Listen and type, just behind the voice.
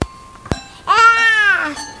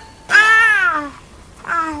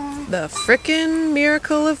The frickin'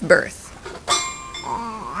 miracle of birth.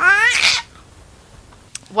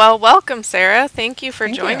 Well, welcome, Sarah. Thank you for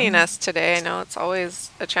joining us today. I know it's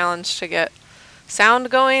always a challenge to get sound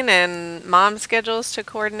going and mom schedules to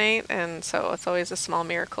coordinate, and so it's always a small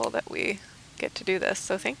miracle that we get to do this.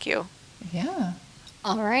 So thank you. Yeah.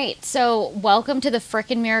 All right. So welcome to the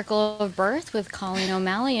frickin' miracle of birth with Colleen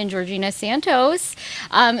O'Malley and Georgina Santos.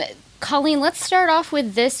 Colleen, let's start off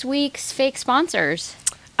with this week's fake sponsors.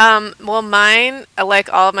 Well, mine,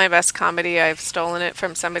 like all of my best comedy, I've stolen it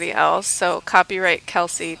from somebody else. So copyright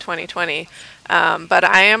Kelsey 2020. But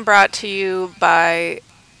I am brought to you by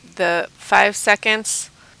the 5 seconds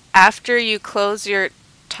after you close your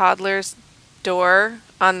toddler's door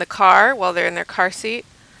on the car while they're in their car seat,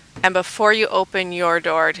 and before you open your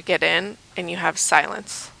door to get in, and you have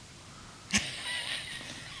silence.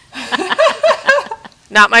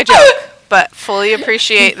 Not my joke, but fully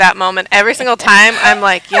appreciate that moment. Every single time, I'm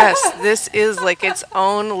like, yes, this is like its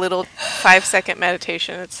own little 5-second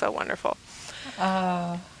meditation. It's so wonderful.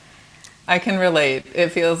 I can relate. It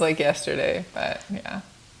feels like yesterday, but yeah,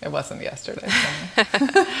 it wasn't yesterday.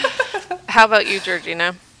 How about you,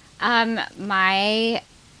 Georgina? My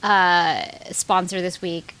sponsor this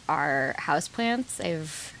week are houseplants.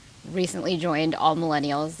 I've recently joined all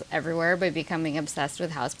millennials everywhere by becoming obsessed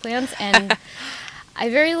with houseplants, and I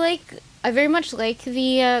very much like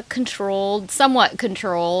the somewhat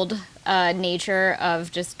controlled nature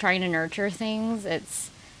of just trying to nurture things. It's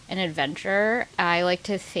an adventure. I like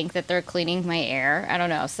to think that they're cleaning my air. I don't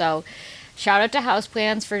know. So shout out to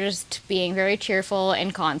houseplants for just being very cheerful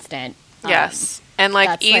and constant. Yes. And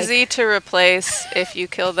easy to replace if you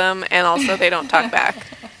kill them, and also they don't talk back.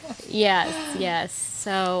 Yes.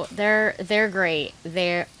 So they're great.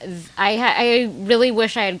 I really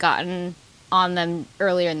wish I had gotten on them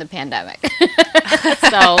earlier in the pandemic.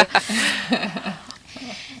 So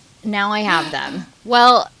now I have them.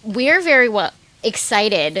 Well, we're very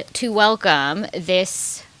excited to welcome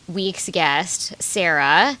this week's guest,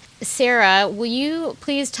 Sarah. Sarah, will you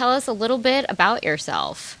please tell us a little bit about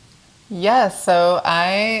yourself? Yes, so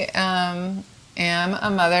I am a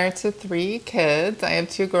mother to 3 kids. I have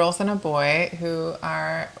 2 girls and a boy who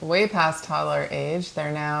are way past toddler age.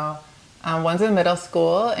 They're now, one's in middle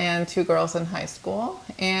school and 2 girls in high school.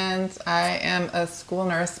 And I am a school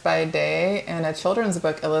nurse by day and a children's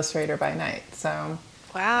book illustrator by night. So,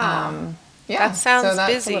 wow. Yeah, that sounds so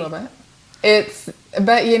that's busy. A little bit.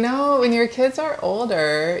 But when your kids are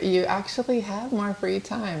older, you actually have more free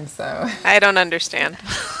time. So I don't understand.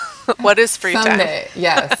 What is free time? Someday,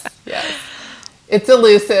 yes. It's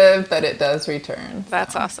elusive, but it does return.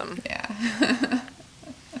 That's awesome. Yeah.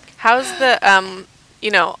 How's the,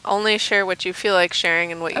 only share what you feel like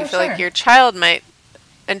sharing and what you feel sure. like your child might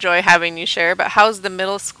enjoy having you share, but how's the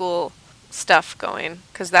middle school stuff going?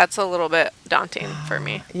 Because that's a little bit daunting for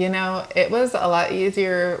me. It was a lot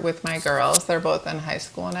easier with my girls. They're both in high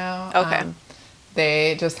school now. Okay.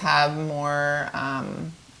 They just have more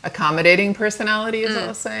accommodating personalities,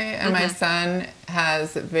 I'll say. And my son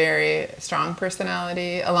has a very strong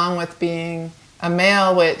personality, along with being a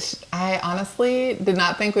male, which I honestly did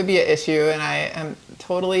not think would be an issue. And I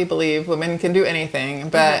totally believe women can do anything.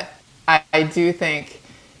 But I do think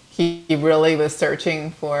he really was searching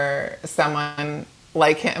for someone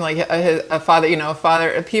like him, like a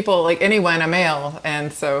father, people, like anyone, a male.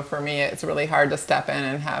 And so for me, it's really hard to step in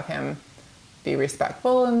and have him be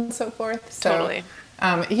respectful and so forth. So, totally.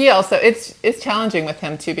 He also, it's challenging with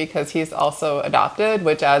him too, because he's also adopted,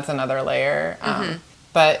 which adds another layer.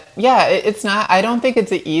 But yeah, it's not, I don't think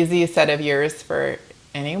it's an easy set of years for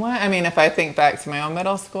anyone. I mean, if I think back to my own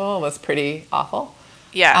middle school, it was pretty awful.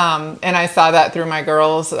 Yeah. And I saw that through my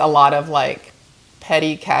girls, a lot of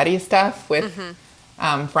petty catty stuff with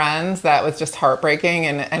friends that was just heartbreaking.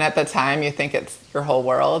 And at the time you think it's your whole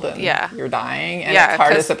world and you're dying. And it's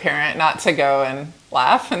hard as a parent not to go and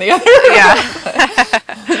laugh in the other room.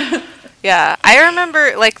 Yeah. Yeah. I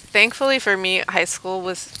remember, thankfully for me, high school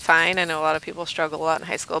was fine. I know a lot of people struggle a lot in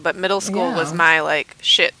high school, but middle school was my,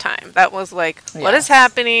 shit time. That was what is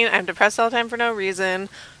happening? I'm depressed all the time for no reason.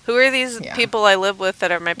 Who are these people I live with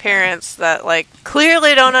that are my parents that,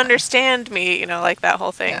 clearly don't understand me, that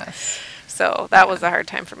whole thing. Yes. So that was a hard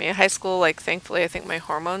time for me. In high school, thankfully, I think my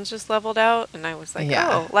hormones just leveled out, and I was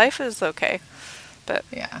oh, life is okay. But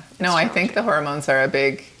yeah. No, I think the hormones are a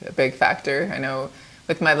big factor. I know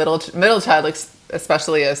with my middle child,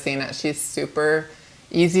 especially, I've seen it. She's super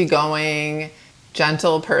easygoing,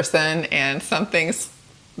 gentle person, and something's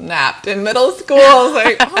snapped in middle school. I was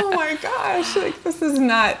like, oh my gosh, this is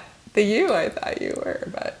not the you I thought you were.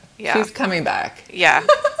 But she's coming back. Yeah,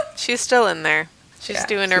 she's still in there. She's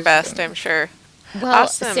doing her best, I'm sure. Well,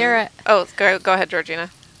 Awesome. Sarah. Oh, go ahead, Georgina.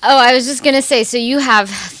 Oh, I was just going to say, so you have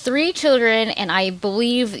 3 children, and I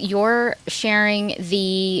believe you're sharing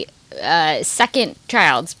the second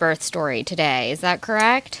child's birth story today. Is that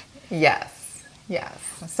correct? Yes, yes.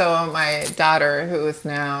 So my daughter, who is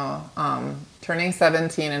now turning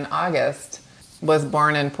 17 in August, was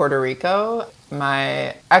born in Puerto Rico.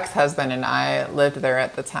 My ex-husband and I lived there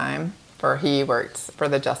at the time, for he worked for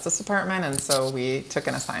the Justice Department, and so we took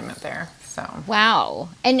an assignment there. So Wow.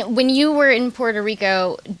 And when you were in Puerto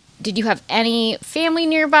Rico, did you have any family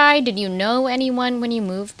nearby? Did you know anyone when you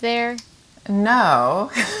moved there?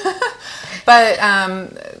 no, but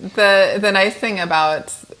the nice thing about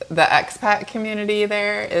the expat community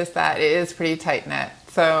there is that it is pretty tight knit.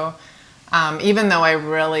 So even though I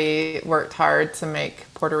really worked hard to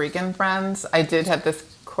make Puerto Rican friends, I did have this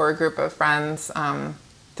core group of friends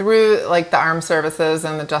through like the armed services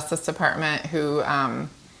and the Justice Department who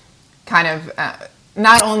kind of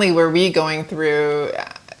not only were we going through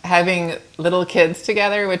having little kids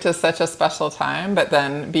together, which is such a special time, but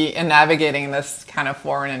then navigating this kind of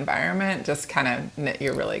foreign environment just kind of knit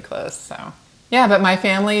you really close. So yeah, but my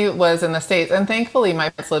family was in the States, and thankfully my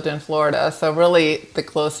parents lived in Florida, so really the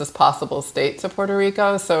closest possible state to Puerto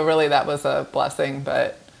Rico. So really that was a blessing.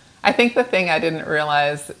 But I think the thing I didn't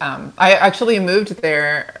realize, I actually moved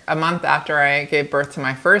there a month after I gave birth to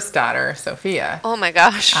my first daughter, Sophia. Oh my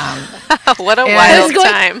gosh. What a wild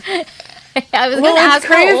time. I was going to ask,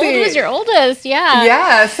 how old was your oldest? Yeah.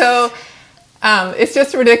 Yeah, so it's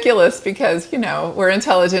just ridiculous because, we're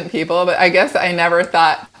intelligent people, but I guess I never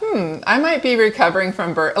thought, I might be recovering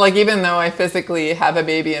from birth. Like, even though I physically have a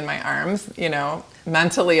baby in my arms,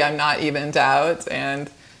 mentally I'm not evened out, and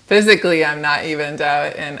physically I'm not evened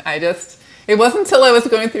out. And it wasn't until I was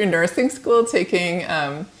going through nursing school taking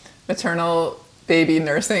maternal baby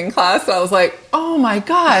nursing class, I was like, oh my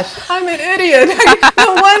gosh, I'm an idiot.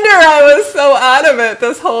 No wonder I was so out of it.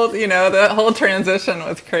 This whole, the whole transition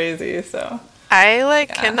was crazy. So I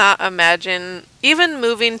cannot imagine even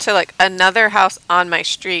moving to like another house on my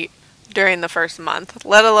street during the first month,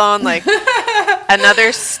 let alone like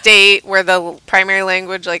another state where the primary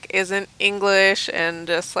language like isn't English, and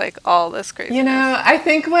just like all this craziness. I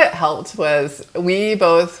think what helped was we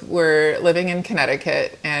both were living in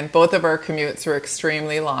Connecticut, and both of our commutes were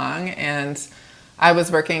extremely long, and I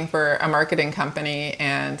was working for a marketing company,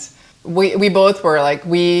 and we both were like,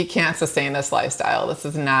 we can't sustain this lifestyle. This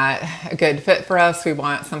is not a good fit for us. We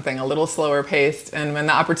want something a little slower paced. And when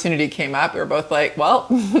the opportunity came up, we were both like, well,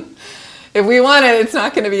 if we want it, it's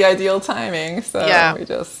not going to be ideal timing. So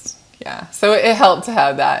so it helped to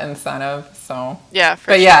have that incentive. So yeah,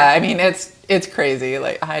 I mean, it's crazy.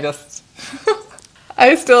 Like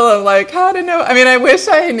I still am like, how to know? I mean, I wish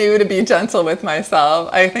I knew to be gentle with myself.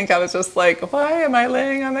 I think I was just like, why am I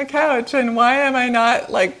laying on the couch? And why am I not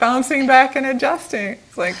like bouncing back and adjusting?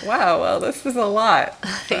 It's like, wow, well, this is a lot.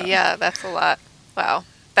 So. Yeah, that's a lot. Wow.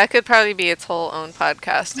 That could probably be its whole own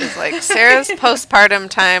podcast. Is like Sarah's postpartum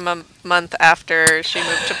time a month after she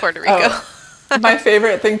moved to Puerto Rico. Oh, my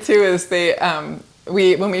favorite thing too is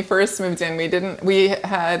when we first moved in, we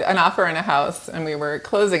had an offer in a house and we were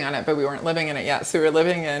closing on it, but we weren't living in it yet. So we were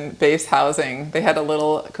living in base housing. They had a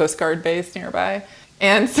little Coast Guard base nearby.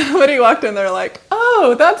 And somebody walked in, they're like,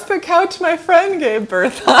 oh, that's the couch my friend gave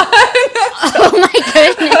birth on. Oh my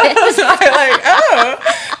goodness. So I'm like, oh,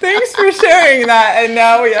 thanks for sharing that. And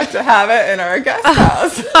now we have to have it in our guest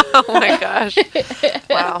house. Oh my gosh.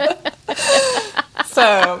 Wow.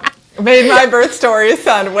 So made my birth story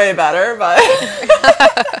sound way better, but.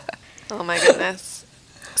 Oh my goodness.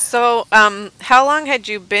 So how long had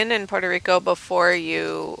you been in Puerto Rico before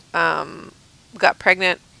you got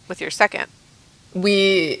pregnant with your second?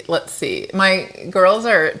 Let's see, my girls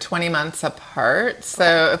are 20 months apart,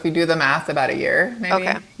 so if we do the math, about a year,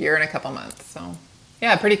 maybe year and a couple months. So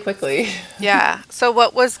yeah, pretty quickly. Yeah. So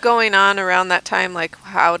what was going on around that time? Like,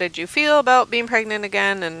 how did you feel about being pregnant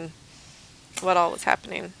again, and what all was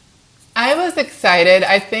happening? I was excited.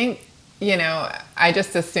 I think, I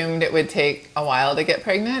just assumed it would take a while to get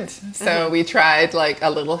pregnant. So we tried like a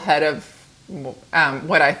little ahead of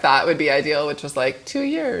what I thought would be ideal, which was like 2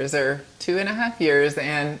 years or 2.5 years,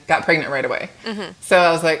 and got pregnant right away. So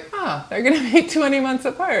I was like, oh, they're going to be 20 months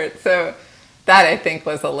apart. So that I think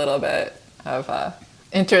was a little bit of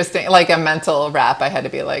interesting, like a mental wrap. I had to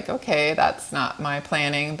be like, okay, that's not my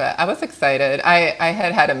planning, but I was excited. I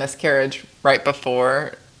had a miscarriage right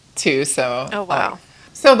before too. So, oh, wow.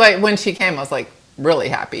 But when she came, I was like really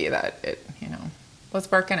happy that it,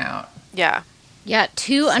 was working out. Yeah. Yeah,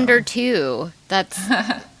 two under two. That's,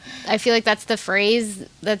 I feel like that's the phrase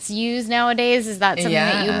that's used nowadays. Is that something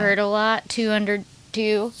that you heard a lot? 2 under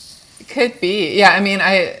 2? Could be. Yeah, I mean,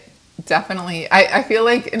 I feel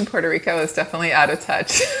like in Puerto Rico I was definitely out of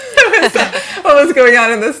touch with what was going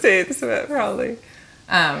on in the States, but probably.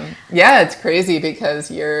 Yeah, it's crazy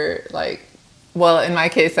because you're like, well, in my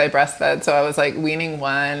case, I breastfed, so I was like weaning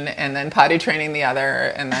one and then potty training the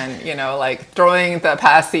other, and then, like throwing the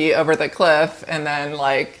passy over the cliff, and then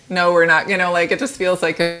like, no, we're not, like it just feels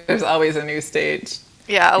like there's always a new stage.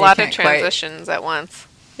 Yeah, a You lot of can't quite, transitions at once.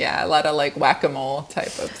 yeah, a lot of like whack-a-mole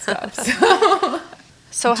type of stuff. So.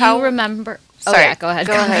 So Do you remember? Oh Sorry, yeah, go ahead.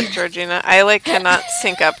 Go ahead, Georgina. I like cannot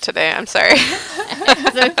sync up today. I'm sorry.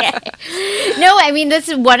 It's okay. No, I mean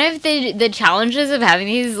that's one of the challenges of having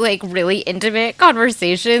these like really intimate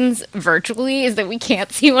conversations virtually is that we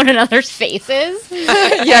can't see one another's faces.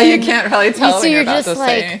 Yeah, you can't really tell So when you're you're about just to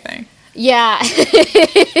like- say anything. Yeah.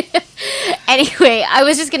 Anyway, I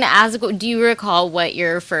was just gonna ask, do you recall what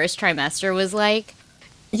your first trimester was like?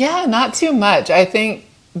 Yeah, not too much. I think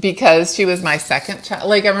because she was my second child.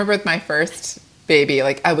 Like I remember with my first baby,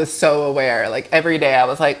 like I was so aware. Like every day I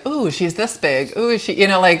was like, "Ooh, she's this big. Ooh,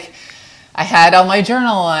 like I had all my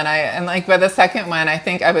journal and like by the second one, I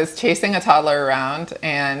think I was chasing a toddler around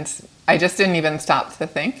and I just didn't even stop to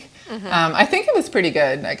think. I think it was pretty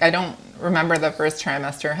good. Like I don't remember the first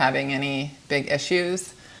trimester having any big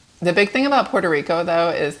issues. The big thing about Puerto Rico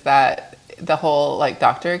though is that the whole like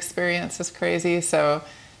doctor experience is crazy. So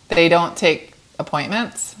they don't take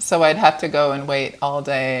appointments. So I'd have to go and wait all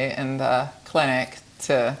day in the clinic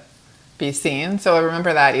to be seen. So I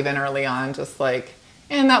remember that even early on, just like,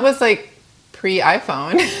 and that was like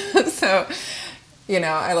pre-iPhone. So,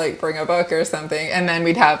 I like bring a book or something, and then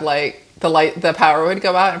we'd have like the power would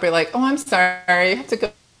go out and be like, oh, I'm sorry, you have to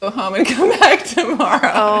go home and come back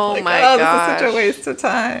tomorrow. Oh like, my oh, gosh. This is such a waste of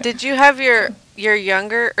time. Did you have your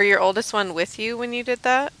younger or your oldest one with you when you did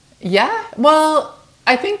that? Yeah. Well,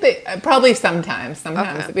 I think they probably sometimes.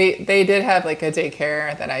 Okay. They did have like a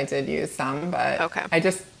daycare that I did use some, but Okay. I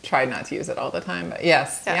just tried not to use it all the time. But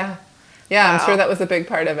yes, Yeah. yeah. Wow. I'm sure that was a big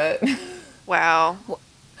part of it. Wow.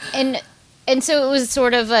 And so it was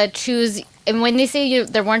sort of a choose. And when they say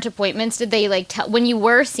there weren't appointments, did they like tell when you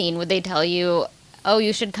were seen? Would they tell you, oh,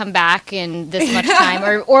 you should come back in this much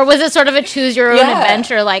time, or was it sort of a choose your own Yeah.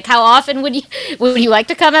 adventure? Like how often would you like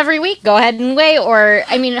to come every week? Go ahead and wait. Or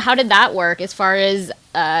I mean, how did that work as far as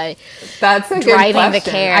That's a good driving the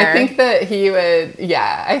question. care? I think that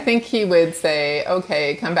I think he would say,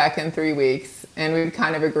 okay, come back in 3 weeks, and we'd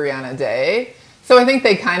kind of agree on a day. So I think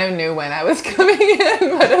they kind of knew when I was coming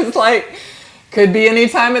in, but it's like, could be any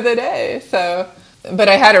time of the day. So, but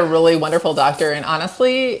I had a really wonderful doctor, and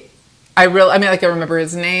honestly, I remember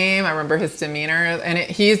his name, I remember his demeanor, and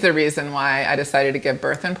he's the reason why I decided to give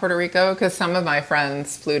birth in Puerto Rico, because some of my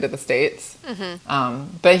friends flew to the States.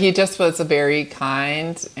 But he just was very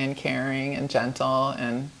kind and caring and gentle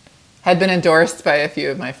and had been endorsed by a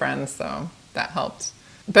few of my friends, so that helped.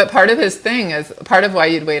 But part of why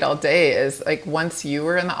you'd wait all day is like once you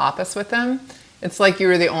were in the office with him, it's like you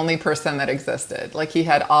were the only person that existed. Like he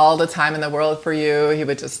had all the time in the world for you. He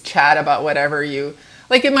would just chat about whatever you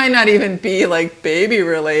like. It might not even be like baby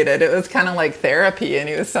related. It was kind of like therapy, and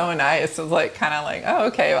he was so nice. It was like kind of like, oh,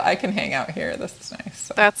 okay, well, I can hang out here. This is nice.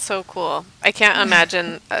 So. That's so cool. I can't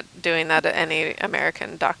imagine doing that at any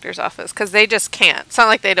American doctor's office because they just can't. It's not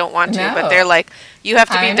like they don't want to, No. but they're like, you have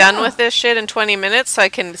to be I done know. with this shit in 20 minutes so I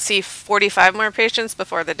can see 45 more patients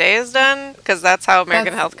before the day is done because that's how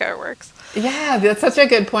American healthcare works. Yeah, that's such a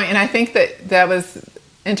good point. And I think that was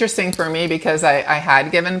interesting for me because I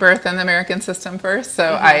had given birth in the American system first.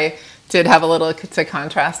 So I did have a little to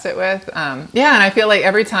contrast it with. Yeah, and I feel like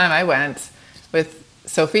every time I went with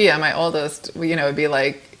Sophia, my oldest, it'd be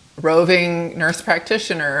like roving nurse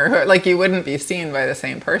practitioner. Like you wouldn't be seen by the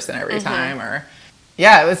same person every time. Or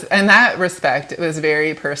yeah, it was in that respect, it was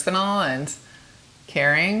very personal and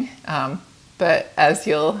caring. But as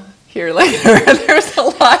you'll hear later, there's a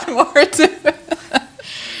lot more to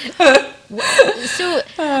it. So,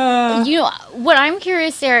 what I'm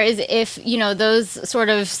curious, Sarah, is if, those sort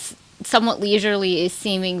of somewhat leisurely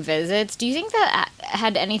seeming visits, do you think that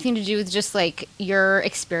had anything to do with just like your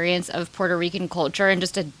experience of Puerto Rican culture and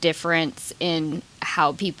just a difference in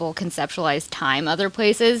how people conceptualize time other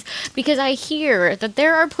places? Because I hear that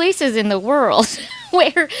there are places in the world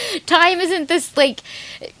where time isn't this like...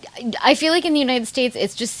 I feel like in the United States,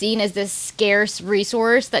 it's just seen as this scarce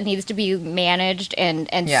resource that needs to be managed and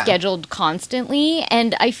scheduled constantly.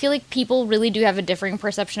 And I feel like people really do have a differing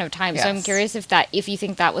perception of time. Yes. So I'm curious if you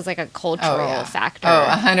think that was like a cultural factor. Oh,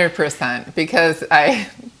 100%. Because I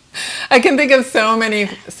can think of so many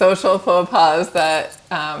social faux pas that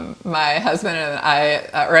my husband and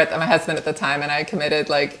I, my husband at the time and I committed,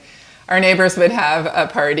 like our neighbors would have a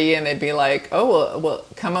party and they'd be like, oh, we'll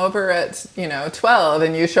come over at, 12,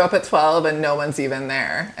 and you show up at 12 and no one's even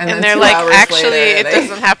there. And then they're 2 like, hours actually, later, it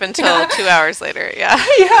doesn't happen till 2 hours later. Yeah.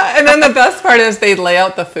 Yeah, and then the best part is they'd lay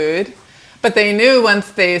out the food. But they knew once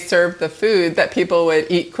they served the food that people would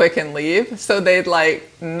eat quick and leave. So they'd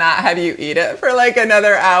not have you eat it for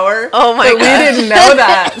another hour. Oh my God. We didn't know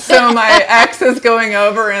that. So my ex is going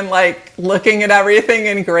over and looking at everything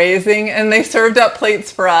and grazing. And they served up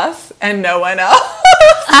plates for us and no one else.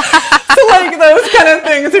 So those kind of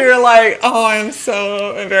things where you're like, oh, I'm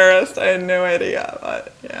so embarrassed. I had no idea.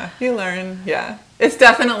 But yeah, you learn. Yeah. It's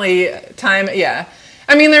definitely time. Yeah.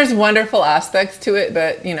 I mean, there's wonderful aspects to it,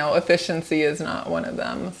 but, efficiency is not one of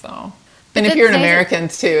them, so. And if you're an American,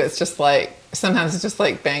 too, it's just sometimes it's just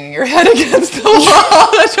banging your head against the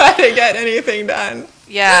wall to try to get anything done.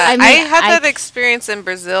 Yeah, I had that experience in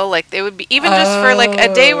Brazil. They would be, even just for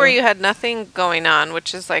a day where you had nothing going on,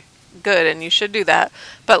 which is good, and you should do that.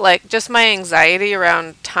 But just my anxiety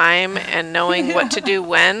around time and knowing what to do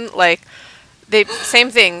when, same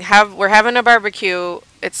thing, we're having a barbecue.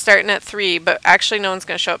 It's starting at 3, but actually no one's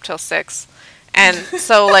going to show up till 6. And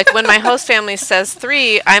so, when my host family says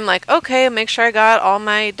 3, I'm like, okay, make sure I got all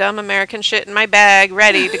my dumb American shit in my bag,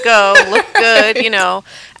 ready to go, look good,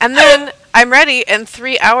 And then I'm ready, and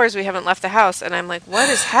 3 hours we haven't left the house. And I'm like, what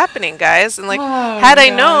is happening, guys? And, had I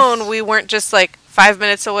known we weren't just, 5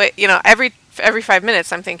 minutes away, every 5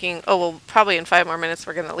 minutes I'm thinking, oh, well, probably in 5 more minutes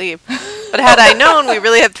we're going to leave. But had I known we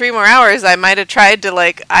really had 3 more hours, I might have tried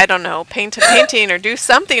to, I don't know, paint a painting or do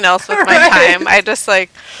something else with my time. I just,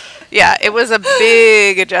 yeah, it was a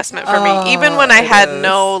big adjustment for me. Even when I had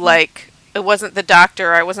no, it wasn't the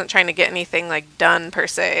doctor. I wasn't trying to get anything, done per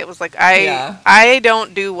se. It was I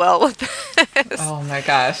don't do well with this. Oh, my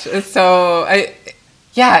gosh. It's so...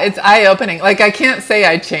 it's eye-opening. I can't say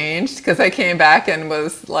I changed because I came back and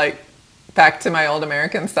was, back to my old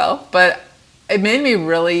American self. But it made me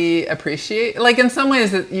really appreciate, in some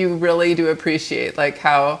ways that you really do appreciate,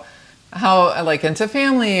 how into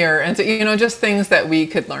family or into, just things that we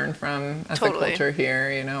could learn from as a culture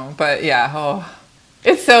here, But yeah,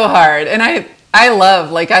 it's so hard. And I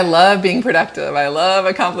love being productive. I love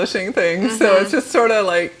accomplishing things. Mm-hmm. So it's just sort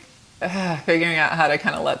of figuring out how to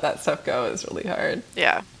kind of let that stuff go is really hard.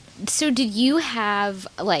 Yeah. So did you have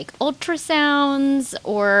ultrasounds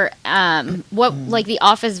or what the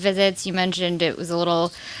office visits? You mentioned it was a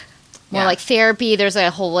little more therapy. There's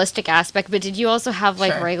a holistic aspect, but did you also have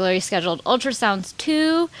regularly scheduled ultrasounds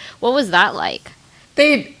too? What was that like?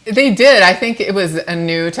 They did. I think it was a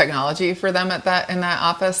new technology for them in that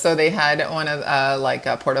office. So they had one of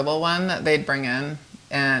a portable one that they'd bring in,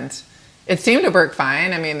 and it seemed to work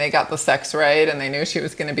fine. I mean, they got the sex right, and they knew she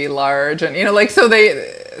was going to be large, and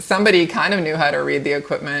somebody kind of knew how to read the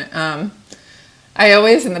equipment. I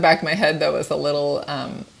always, in the back of my head, though, was a little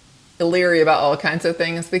leery about all kinds of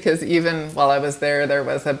things because even while I was there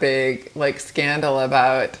was a big scandal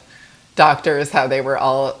about doctors, how they were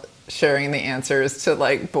all sharing the answers to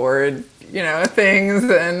board things,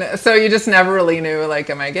 and so you just never really knew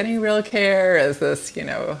am I getting real care? Is this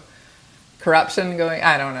corruption going?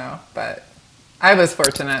 I don't know, but I was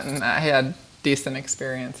fortunate and I had decent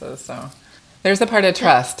experiences, so there's a part of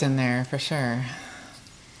trust in there for sure.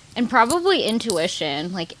 And probably intuition,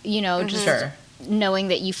 Mm-hmm. just sure. Knowing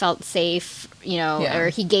that you felt safe, or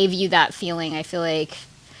he gave you that feeling. I feel like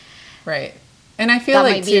right. And I feel that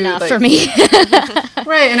might be enough for me.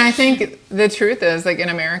 Right. And I think the truth is in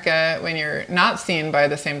America, when you're not seen by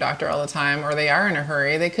the same doctor all the time, or they are in a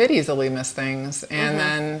hurry, they could easily miss things. And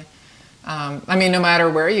then no matter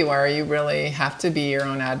where you are, you really have to be your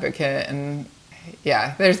own advocate. And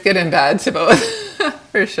yeah, there's good and bad to both,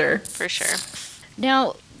 for sure. For sure.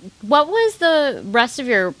 Now, what was the rest of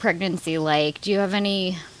your pregnancy like? Do you have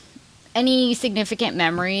any significant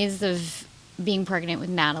memories of being pregnant with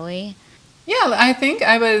Natalie? Yeah, I think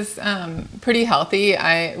I was pretty healthy.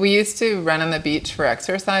 We used to run on the beach for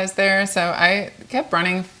exercise there, so I kept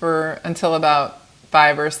running until about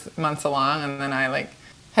 5 months along, and then I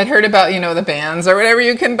had heard about, the bands or whatever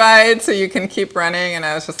you can buy so you can keep running. And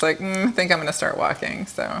I was just I think I'm going to start walking.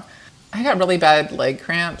 So I got really bad leg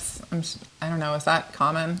cramps. I don't know. Is that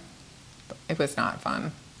common? It was not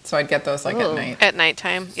fun. So I'd get those at night. At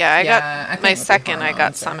nighttime. Yeah. I got my second. I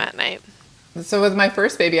got some at night. So with my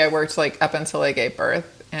first baby, I worked up until I gave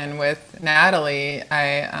birth. And with Natalie,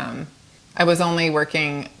 I was only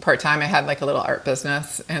working part-time. I had a little art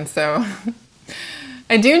business. And so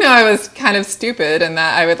I do know I was kind of stupid in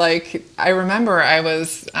that I remember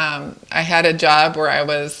I had a job where I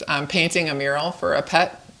was painting a mural for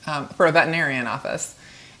a veterinarian office.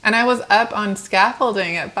 And I was up on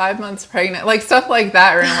scaffolding at 5 months pregnant, like stuff like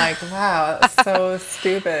that. Where I'm like, wow, that's so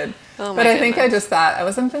stupid. Oh But my I think I goodness. just thought I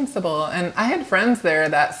was invincible. And I had friends there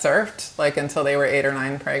that surfed like until they were 8 or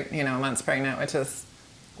 9 months pregnant, which is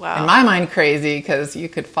in Wow. my mind crazy because you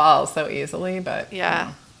could fall so easily. But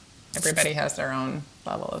Yeah. everybody has their own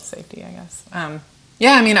level of safety, I guess.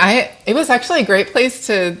 Yeah, I mean, it was actually a great place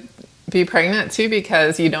to be pregnant too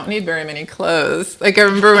because you don't need very many clothes. Like I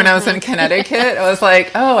remember when I was in Connecticut, I was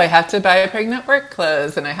like, oh, I have to buy pregnant work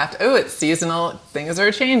clothes, and I have to. Oh, it's seasonal. Things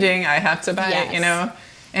are changing. I have to buy it. Yes.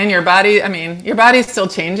 And your body. I mean, your body's still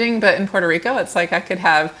changing, but in Puerto Rico, it's like I could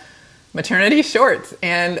have maternity shorts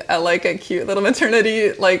and like a cute little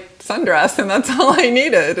maternity like sundress, and that's all I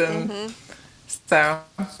needed. And so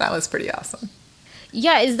that was pretty awesome.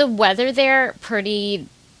 Yeah, is the weather there pretty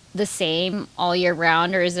the same all year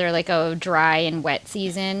round, or is there like a dry and wet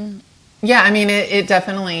season? Yeah, I mean, it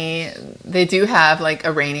definitely, they do have like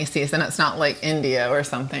a rainy season. It's not like India or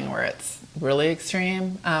something where it's really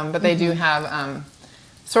extreme. But they do have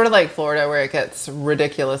sort of like Florida where it gets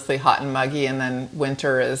ridiculously hot and muggy, and then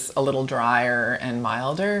winter is a little drier and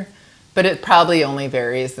milder. But it probably only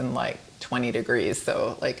varies in like 20 degrees.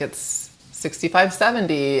 So like it's 65,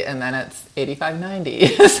 70, and then it's 85, 90.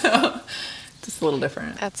 So just a little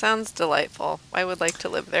different. That sounds delightful. I would like to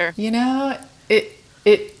live there. You know, I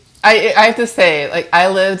have to say, like, I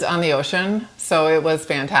lived on the ocean, so it was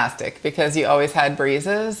fantastic because you always had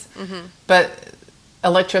breezes. But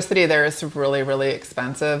electricity there is really, really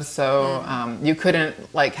expensive, so you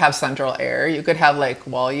couldn't like have central air. You could have like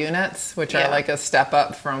wall units, which are Yeah. like a step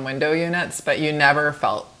up from window units, but you never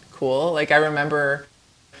felt cool. Like I remember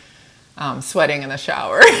sweating in the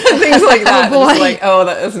shower, things like that. Oh It's boy. like, oh,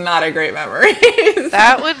 that is not a great memory.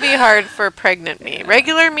 That would be hard for pregnant me.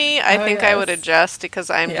 Regular me, I Oh, think I would yes. adjust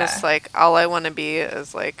because I'm Yeah. just like, all I want to be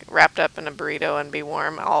is like wrapped up in a burrito and be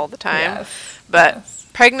warm all the time. Yes. But Yes.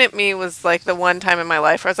 pregnant me was like the one time in my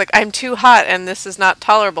life where I was like, I'm too hot and this is not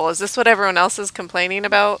tolerable. Is this what everyone else is complaining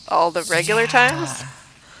about all the regular times?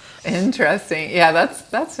 Interesting. Yeah,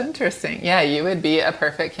 that's interesting. Yeah, you would be a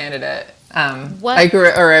perfect candidate. What-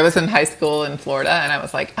 I was in high school in Florida, and I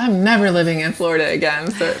was like, I'm never living in Florida again.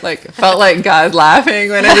 So it like felt like God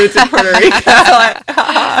laughing when I moved to Puerto Rico.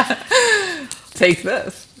 Like, take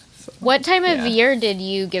this. What time of Yeah. year did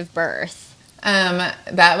you give birth?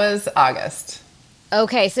 That was August.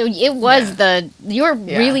 Okay, so it was Yeah. you were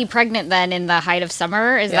Yeah. really pregnant then in the height of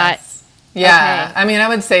summer. Is that Yes. Yeah. Okay. I mean, I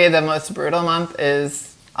would say the most brutal month is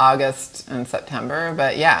August and September,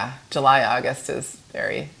 but yeah, July, August is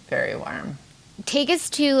very, very warm. take us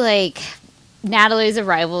to like Natalie's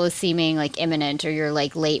arrival is seeming like imminent, or your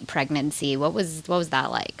like late pregnancy? What was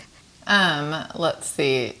that like? Let's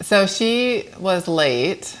see. So she was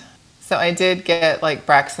late. So I did get like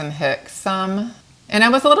Braxton Hicks some. And I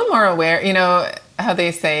was a little more aware, how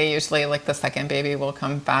they say usually like the second baby will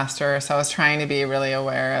come faster. So I was trying to be really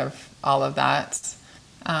aware of all of that.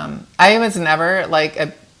 I was never like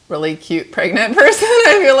a really cute pregnant person.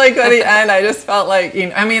 I feel like by the end, I just felt like,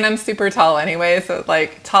 I mean, I'm super tall anyway. So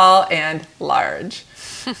like tall and large.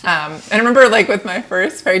 And I remember like with my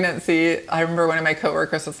first pregnancy, I remember one of my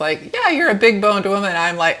coworkers was like, yeah, you're a big boned woman.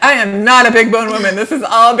 I'm like, I am not a big boned woman. This is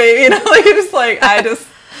all baby. Like, it's like, I just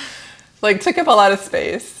like took up a lot of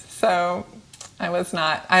space. So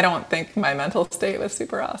I don't think my mental state was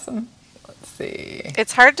super awesome. Let's see.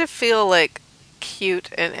 It's hard to feel like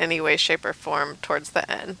cute in any way, shape, or form towards the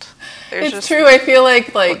end. It's true. I feel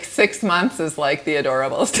like 6 months is like the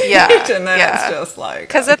adorable stage. Yeah, And then yeah. it's just like.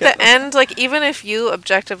 Because oh, at the goodness. end, like even if you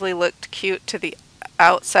objectively looked cute to the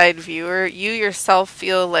outside viewer, you yourself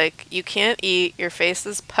feel like you can't eat, your face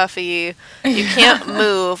is puffy, you can't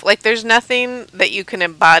move. Like there's nothing that you can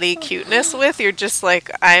embody cuteness with. You're just like,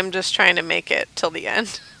 I'm just trying to make it till the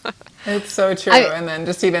end. It's so true. And then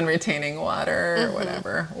just even retaining water or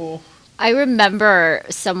whatever. Ooh. I remember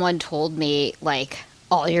someone told me, like,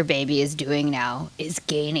 all your baby is doing now is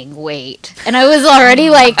gaining weight. And I was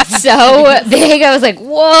already, like, so big. I was like,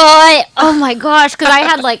 what? Oh, my gosh. Because I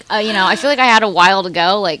had, like, I feel like I had a while to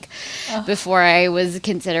go, like, before I was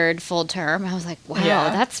considered full term. I was like, wow, Yeah.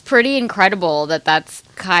 that's pretty incredible that's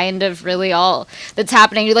kind of really all that's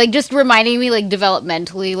happening. Like, just reminding me, like,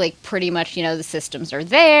 developmentally, like, pretty much, the systems are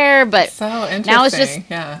there. But So interesting. now it's just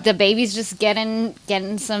yeah. the baby's just getting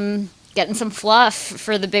some fluff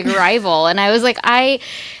for the big arrival. And I was like,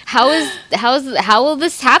 how will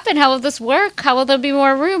this happen? How will this work? How will there be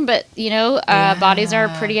more room? But bodies are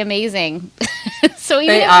pretty amazing. So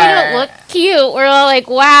even They if they don't are. look cute, we're all like,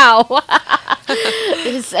 wow,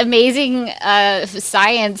 this amazing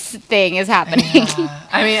science thing is happening. Yeah.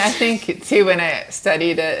 I mean, I think too, when I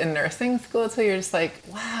studied it in nursing school too, you're just like,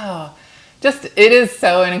 wow, just it is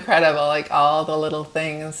so incredible, like all the little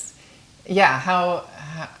things. Yeah,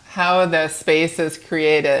 how the space is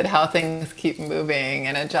created, how things keep moving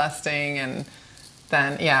and adjusting, and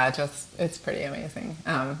then yeah, just it's pretty amazing.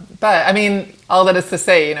 But I mean, all that is to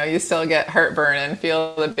say, you still get heartburn and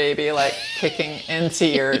feel the baby like kicking into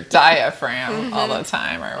your diaphragm all the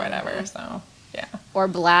time or whatever. So yeah. Or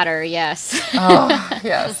bladder, yes. Oh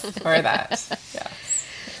yes, or that. Yes.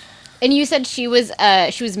 And you said she was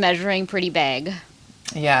measuring pretty big.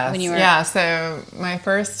 Yes. When you were... Yeah. So my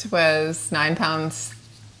first was 9 pounds,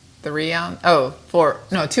 3 ounce. Oh,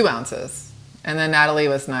 2 ounces. And then Natalie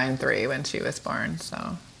was 9'3" when she was born.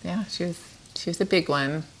 So yeah, she was a big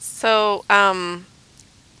one. So,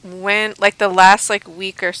 when like the last like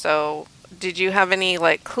week or so, did you have any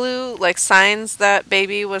like clue, like signs that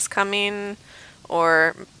baby was coming,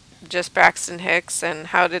 or just Braxton Hicks? And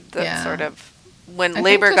how did the Yeah. sort of when I think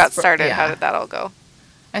labor got just started, how yeah. did that all go?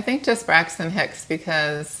 I think just Braxton Hicks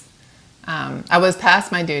because I was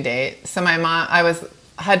past my due date. So my mom,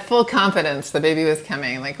 had full confidence the baby was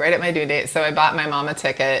coming, like right at my due date. So I bought my mom a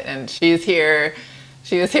ticket, and she's here.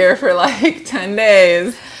 She was here for like 10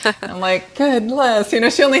 days. I'm like, goodness,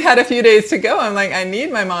 she only had a few days to go. I'm like, I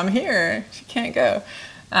need my mom here. She can't go.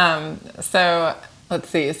 So let's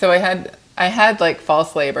see. So I had like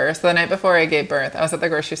false labor. So the night before I gave birth, I was at the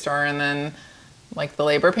grocery store, and then like the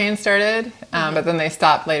labor pain started, but then they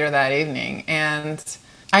stopped later that evening. And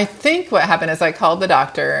I think what happened is I called the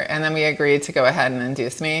doctor, and then we agreed to go ahead and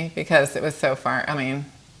induce me because it was so far. I mean,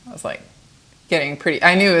 I was like getting pretty,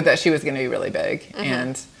 I knew that she was going to be really big.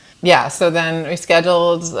 And yeah, so then we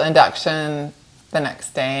scheduled induction the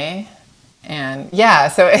next day. And yeah,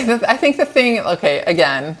 so I think the thing, okay,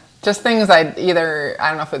 again, just things I don't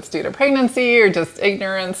know if it's due to pregnancy or just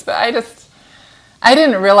ignorance, but I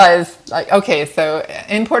didn't realize, like, okay, so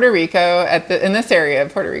in Puerto Rico, in this area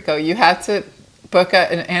of Puerto Rico, you have to book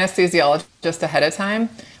an anesthesiologist ahead of time,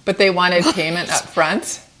 but they wanted payment up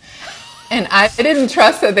front. And I didn't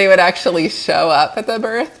trust that they would actually show up at the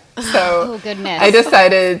birth. So Oh, goodness. I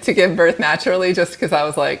decided to give birth naturally just because I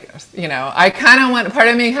was like, part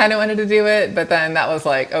of me kind of wanted to do it, but then that was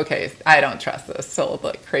like, okay, I don't trust this. So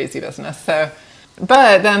like crazy business. So,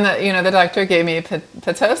 but then the doctor gave me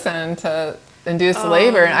Pitocin to induce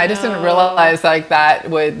labor, and I just didn't realize like that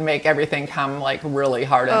would make everything come like really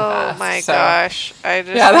hard and fast. Oh my So, gosh. I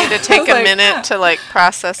just need to take a minute to like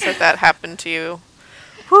process that happened to you.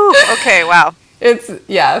 Whew. Okay, wow.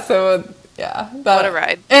 What a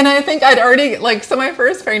ride. And I think I'd already so my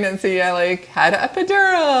first pregnancy, I like had an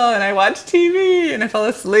epidural, and I watched TV, and I fell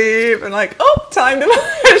asleep, and like, oh, time to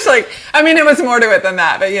finish. Like, I mean, it was more to it than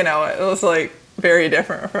that, but it was like very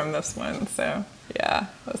different from this one. So yeah,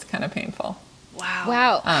 it was kind of painful.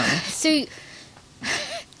 Wow. So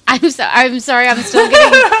I'm sorry. I'm still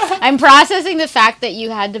I'm processing the fact that you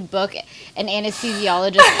had to book an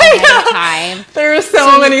anesthesiologist ahead of time. There are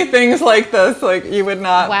so many things like this. Like you would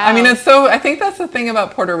not. Wow. I mean, I think that's the thing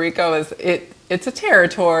about Puerto Rico is it's a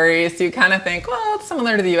territory, so you kind of think, well, it's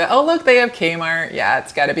similar to the U.S. Oh, look, they have Kmart. Yeah,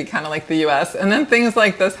 it's got to be kind of like the U.S. And then things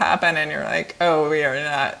like this happen, and you're like, oh, we are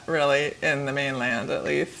not really in the mainland, at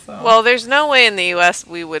least. So. Well, there's no way in the U.S.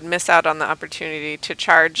 we would miss out on the opportunity to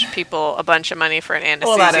charge people a bunch of money for an anesthesiologist.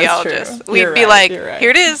 Well, that is true. We'd be like, here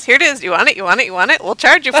it is. You want it? We'll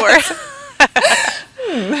charge you for it.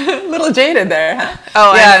 A little jaded there, huh?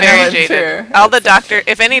 Oh, yeah, I'm very jaded. True.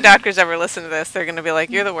 If any doctors ever listen to this, they're going to be like,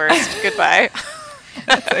 you're the worst. Goodbye.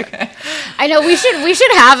 That's okay. I know we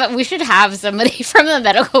should have somebody from the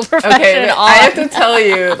medical profession Okay, on. I have to tell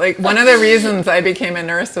you, like one of the reasons I became a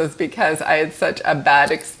nurse was because I had such a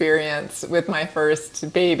bad experience with my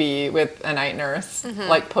first baby with a night nurse,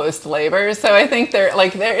 like post labor. So I think there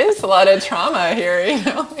is a lot of trauma here,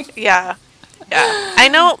 Yeah. Yeah, I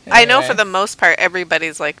know Anyway. for the most part,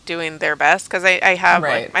 everybody's like doing their best because I have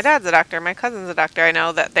Right. like my dad's a doctor, my cousin's a doctor. I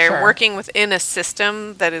know that they're Sure. working within a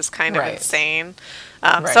system that is kind of Right. insane.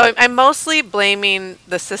 Right. So I'm mostly blaming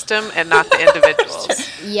the system and not the individuals.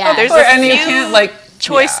 Yeah. There's And you few can't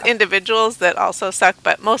choice yeah. individuals that also suck,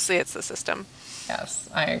 but mostly it's the system. Yes,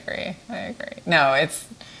 I agree. No,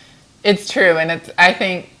 it's true, and I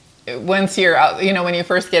think once you're out, when you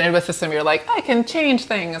first get into a system, you're like, I can change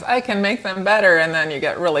things, I can make them better, and then you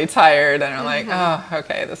get really tired, and you're like, oh,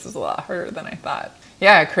 okay, this is a lot harder than I thought.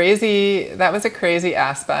 Yeah, crazy. That was a crazy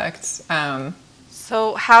aspect.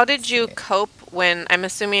 So how did you cope when I'm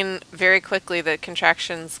assuming very quickly the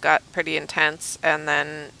contractions got pretty intense and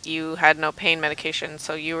then you had no pain medication,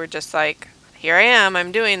 so you were just like, here I am,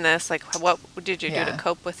 I'm doing this. Like, what did you do to Yeah.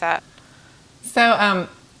 cope with that? So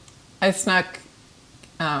I snuck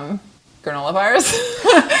granola bars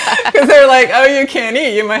because they're like, oh, you can't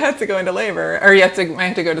eat. You might have to go into labor, or might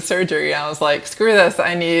have to go to surgery. I was like, screw this.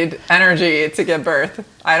 I need energy to give birth.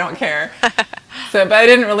 I don't care. So, but I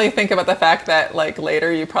didn't really think about the fact that like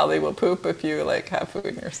later you probably will poop if you like have food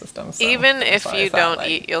in your system. So Even that's if why I you thought, don't like,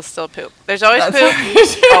 eat, you'll still poop. There's always that's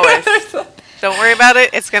poop. what Always. Don't worry about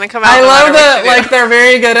it. It's going to come out I no love matter what that, you do. like, they're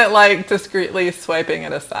very good at, like, discreetly swiping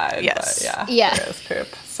it aside. Yes. But, yeah. Yeah. There is poop.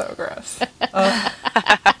 So gross.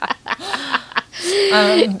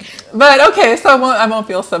 Um, but, okay, so I won't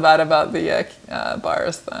feel so bad about the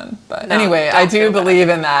bars then. But No, anyway, don't I do feel bad. believe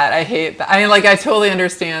in that. I hate that. I mean, like, I totally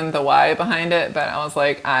understand the why behind it, but I was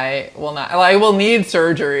like, I will need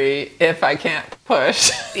surgery if I can't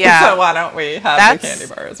push. Yeah. So why don't we have the candy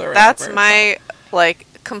bars or whatever. That's my, like,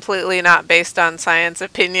 completely not based on science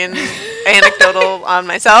opinion anecdotal on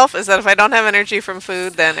myself, is that if I don't have energy from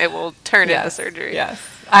food, then it will turn into surgery. Yes.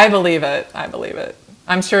 I believe it.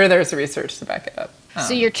 I'm sure there's research to back it up.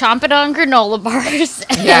 So you're chomping on granola bars.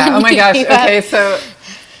 Yeah. Oh my gosh. you have- Okay.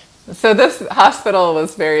 So this hospital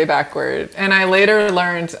was very backward, and I later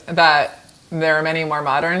learned that there are many more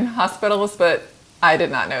modern hospitals, but I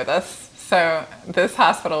did not know this. So this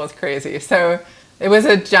hospital was crazy. So it was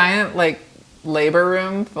a giant like labor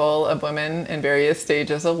room full of women in various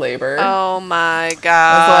stages of labor. Oh my I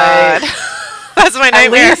god. was like, That's my at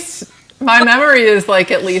nightmare. least my memory is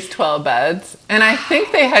like at least 12 beds, and I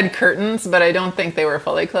think they had curtains, but I don't think they were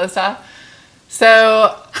fully closed off.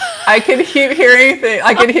 So I could keep hearing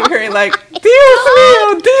like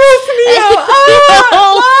Dios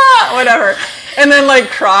mío, whatever, and then like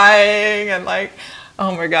crying and like,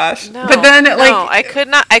 oh my gosh. No, But then no, like I could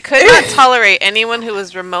not tolerate anyone who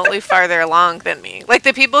was remotely farther along than me. Like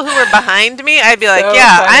the people who were behind me, I'd be like, So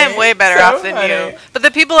yeah, I funny, am way better so off than funny. you. But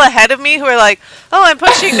the people ahead of me who are like, oh, I'm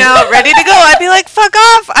pushing now, ready to go, I'd be like, fuck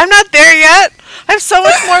off, I'm not there yet. I have so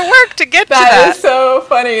much more work to get to That that. is so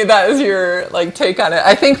funny. That is your like take on it.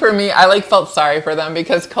 I think for me, I like felt sorry for them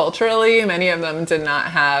because culturally, many of them did not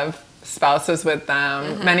have spouses with them.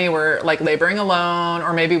 Mm-hmm. Many were like laboring alone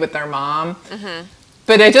or maybe with their mom. Mm-hmm.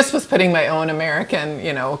 But I just was putting my own American,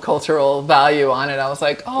 cultural value on it. I was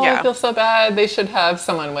like, oh, Yeah. I feel so bad. They should have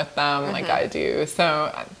someone with them like I do.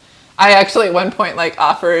 So I actually at one point like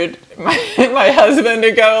offered my husband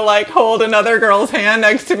to go like hold another girl's hand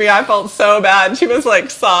next to me. I felt so bad. She was like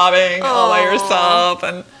sobbing all by Aw. herself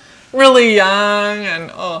and really young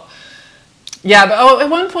and yeah. But at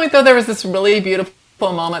one point though there was this really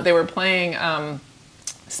beautiful moment. They were playing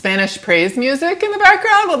Spanish praise music in the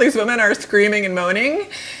background while these women are screaming and moaning,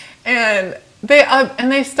 and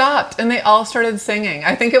they stopped and they all started singing.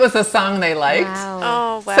 I think it was a song they liked. Wow.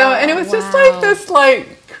 Oh, wow. So, and it was just Wow. like this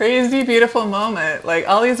like crazy beautiful moment. Like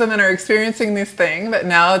all these women are experiencing this thing, but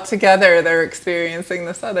now together they're experiencing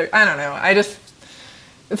this other, I don't know.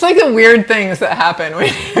 It's like the weird things that happen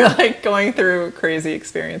when you're like going through crazy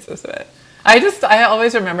experiences of it. I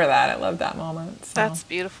always remember that. I love that moment. So. That's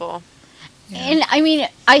beautiful. And I mean,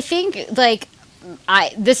 I think like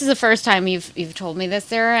this is the first time you've told me this,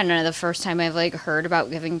 Sarah, and the first time I've like heard about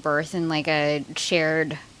giving birth in like a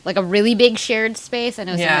shared, like a really big shared space. I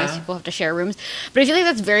know sometimes people have to share rooms, but I feel like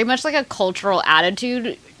that's very much like a cultural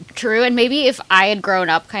attitude, true. And maybe if I had grown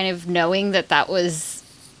up kind of knowing that was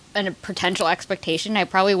a potential expectation, I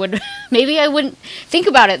probably would, maybe I wouldn't think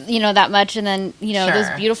about it, that much. And then, those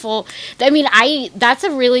Sure. beautiful, I mean, that's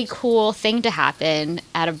a really cool thing to happen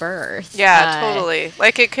at a birth. Yeah, totally.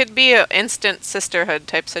 Like it could be an instant sisterhood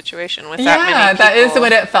type situation with that many Yeah, people. that is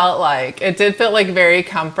what it felt like. It did feel like very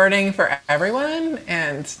comforting for everyone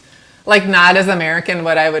and like not as American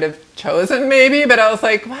what I would have chosen maybe, but I was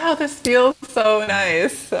like, wow, this feels so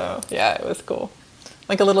nice. So yeah, it was cool.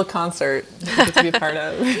 Like a little concert to be a part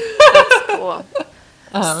of. That's cool.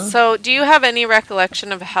 Um, So, do you have any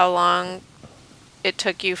recollection of how long it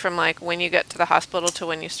took you from like when you got to the hospital to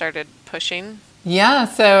when you started pushing? Yeah,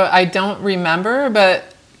 so I don't remember,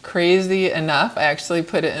 but crazy enough, I actually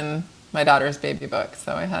put it in my daughter's baby book,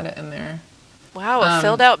 so I had it in there. Wow, a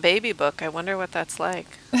filled out baby book. I wonder what that's like.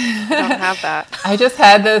 I don't have that. I just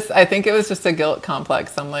had this, I think it was just a guilt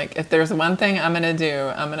complex. I'm like, if there's one thing I'm going to do,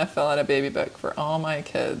 I'm going to fill out a baby book for all my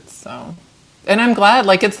kids. So, and I'm glad,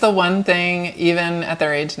 like it's the one thing, even at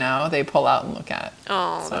their age now, they pull out and look at.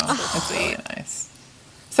 Oh, So that's so it's sweet. really nice.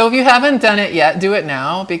 So if you haven't done it yet, do it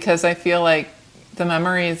now because I feel like the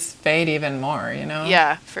memories fade even more,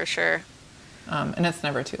 Yeah, for sure. And it's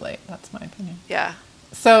never too late. That's my opinion. Yeah.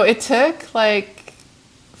 So it took like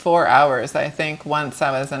 4 hours, I think, once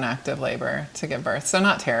I was in active labor to give birth. So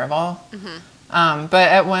not terrible. But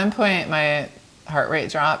at one point, my heart rate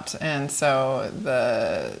dropped, and so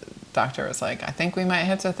the doctor was like, I think we might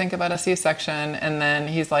have to think about a C-section. And then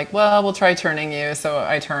he's like, well, we'll try turning you. So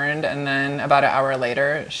I turned, and then about an hour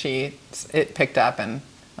later, it picked up, and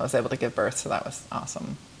I was able to give birth. So that was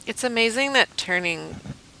awesome. It's amazing that turning,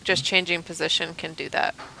 just changing position can do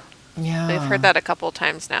that. Yeah. They've heard that a couple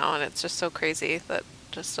times now, and it's just so crazy that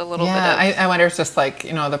just a little bit of... I wonder if it's just like,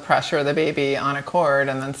 the pressure of the baby on a cord,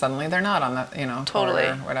 and then suddenly they're not on the, Totally.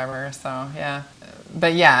 cord or whatever. So, yeah.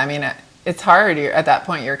 But yeah, I mean, it's hard. At that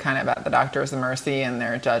point, you're kind of at the doctor's mercy and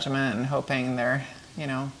their judgment and hoping they're,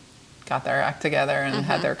 got their act together and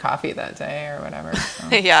had their coffee that day or whatever. So.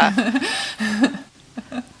 Yeah.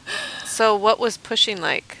 So what was pushing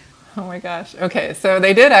like? Oh my gosh. Okay, so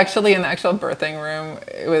they did actually in the actual birthing room.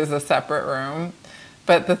 It was a separate room.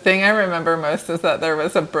 But the thing I remember most is that there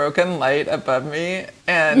was a broken light above me,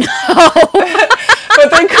 and but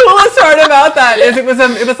the coolest part about that is it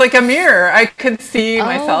was like a mirror. I could see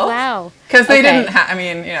myself. Wow. Because they didn't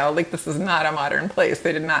have, like this is not a modern place.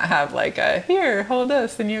 They did not have like here, hold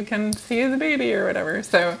this and you can see the baby or whatever.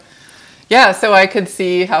 So yeah, so I could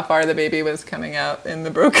see how far the baby was coming out in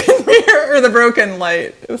the broken mirror or the broken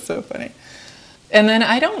light. It was so funny. And then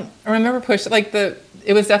I don't remember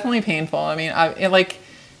it was definitely painful. I mean,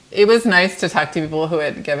 it was nice to talk to people who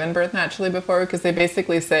had given birth naturally before, because they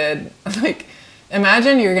basically said, like,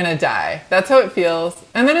 imagine you're going to die. That's how it feels.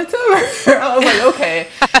 And then it's over. I was like, okay,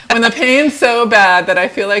 when the pain's so bad that I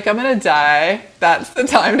feel like I'm going to die, that's the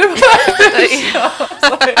time to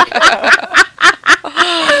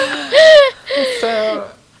So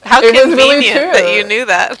How it was convenient really true that you knew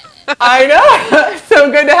that. I know. It's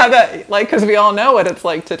so good to have that, because we all know what it's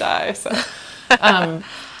like to die. So,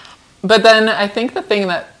 but then I think the thing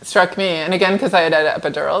that struck me, and again, because I had had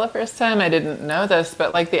epidural the first time, I didn't know this,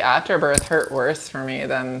 but the afterbirth hurt worse for me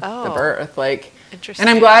than the birth. Interesting. And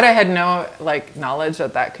I'm glad I had no knowledge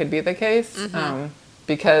that could be the case,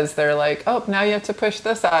 because they're like, oh, now you have to push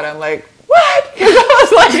this out. I'm like, what? I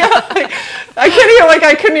was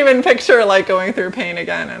I couldn't even picture going through pain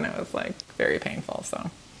again, and it was very painful. So,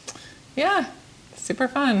 yeah, super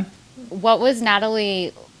fun. What was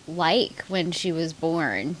Natalie like when she was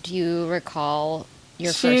born? Do you recall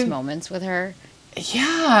your first moments with her?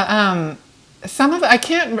 Yeah, some of it, I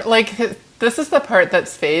can't, this is the part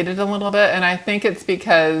that's faded a little bit, and I think it's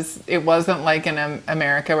because it wasn't like in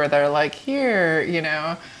America where they're like,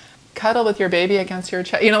 here, cuddle with your baby against your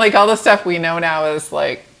chest. All the stuff we know now is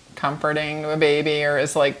comforting a baby or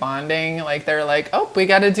is bonding. They're like, oh, we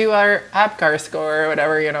got to do our APGAR score or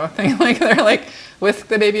whatever, thing. They're whisk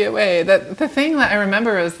the baby away. The thing that I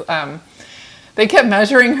remember is they kept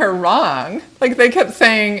measuring her wrong. They kept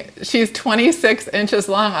saying she's 26 inches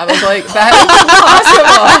long. I was like, that is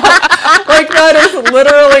impossible. That is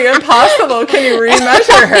literally impossible. Can you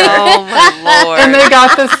remeasure her? Oh my Lord. And they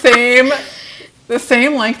got the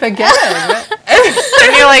same length again.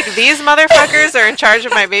 And you're like, these motherfuckers are in charge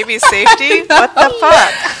of my baby's safety? What the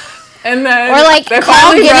fuck? And then or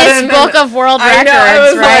call Guinness Book of World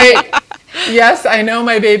Records, right? Yes, I know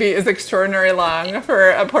my baby is extraordinarily long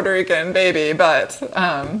for a Puerto Rican baby, but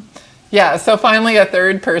yeah, so finally a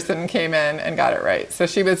third person came in and got it right. So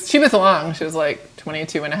she was long. She was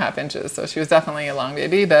 22 and a half inches. So she was definitely a long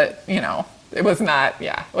baby, but it was not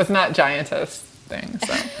giantess thing.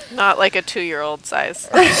 So not like a 2-year-old size.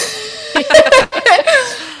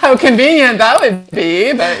 How convenient that would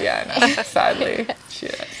be, but yeah, no, sadly she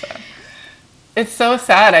is. So. It's so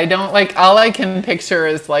sad. I don't all I can picture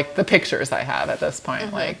is the pictures I have at this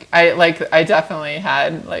point. I definitely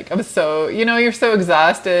had I was so, you're so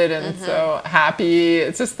exhausted and so happy.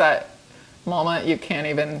 It's just that moment you can't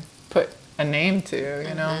even put a name to,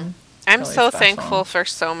 I'm really so special. thankful for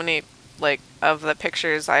so many of the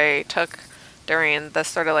pictures I took during the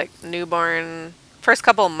sort of newborn first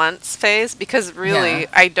couple months phase, because really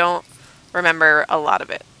I don't remember a lot of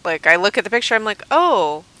it. I look at the picture, I'm like,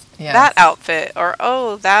 oh, yes, that outfit, or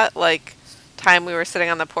oh, that time we were sitting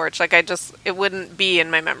on the porch. It wouldn't be in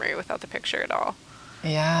my memory without the picture at all.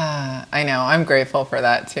 Yeah, I know. I'm grateful for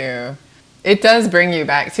that too. It does bring you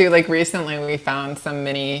back to recently we found some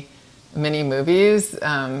mini movies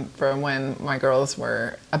from when my girls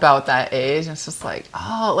were about that age. It's just I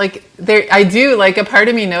do a part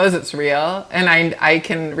of me knows it's real and I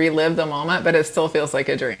can relive the moment, but it still feels like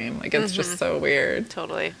a dream. It's just so weird.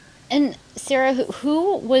 Totally. And Sarah,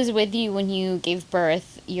 who was with you when you gave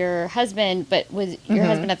birth? Your husband, but was your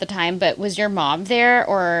husband at the time, but was your mom there?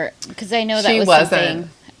 Or because I know that she was wasn't. something.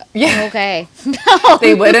 Yeah. Okay. No.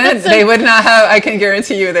 They wouldn't. They would not have. I can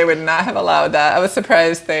guarantee you, they would not have allowed that. I was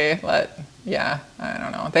surprised they let. Yeah, I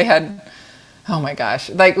don't know. They had. Oh my gosh!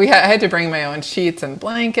 Like I had to bring my own sheets and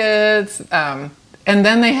blankets, and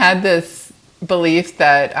then they had this belief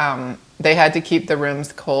that they had to keep the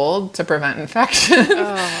rooms cold to prevent infection.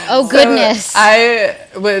 Oh goodness! I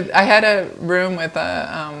had a room with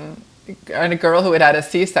a girl who had a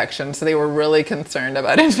C-section, so they were really concerned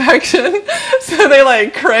about infection. So they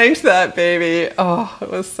like cranked that baby. Oh,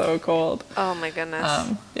 it was so cold. Oh my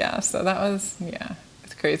goodness. Yeah, so that was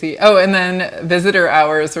it's crazy. Oh, and then visitor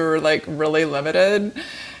hours were like really limited.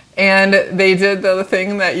 And they did the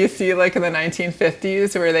thing that you see like in the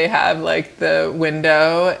 1950s where they have like the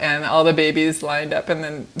window and all the babies lined up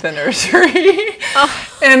in the nursery.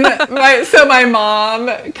 Oh. And my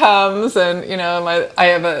mom comes and, I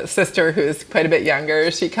have a sister who's quite a bit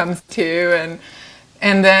younger. She comes too.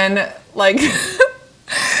 And then like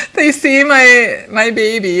they see my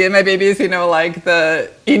baby, and my baby's, like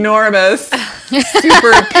the enormous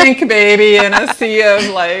super pink baby in a sea of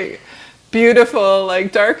like beautiful,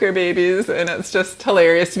 like darker babies, and it's just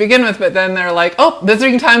hilarious to begin with. But then they're like, "Oh,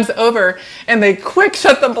 visiting time's over," and they quick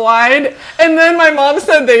shut the blind. And then my mom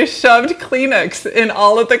said they shoved Kleenex in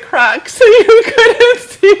all of the cracks so you couldn't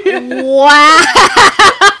see it. Wow!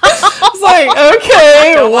 It's like,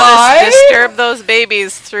 okay, don't why? Want to disturb those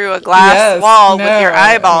babies through a glass wall with your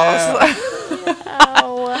eyeballs.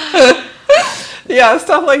 Oh. Yeah,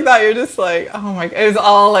 stuff like that. You're just like, oh my! It was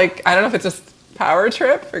all like, I don't know if it's just power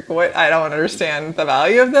trip, like what, I don't understand the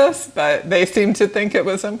value of this, but they seem to think it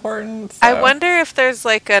was important. So. I wonder if there's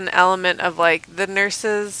like an element of like the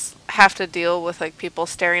nurses have to deal with like people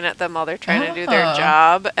staring at them while they're trying to do their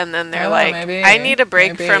job, and then they're like, maybe, I need a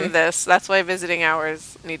break from this. That's why visiting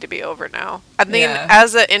hours need to be over now. I mean,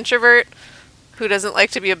 as an introvert who doesn't like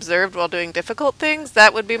to be observed while doing difficult things,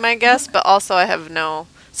 that would be my guess, but also I have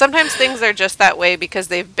sometimes things are just that way because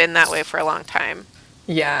they've been that way for a long time.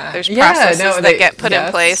 Yeah. There's processes that get put in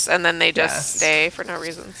place and then they just stay for no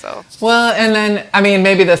reason. So. Well, and then, I mean,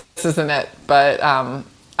 maybe this isn't it, but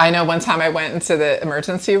I know one time I went into the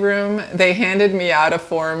emergency room, they handed me out a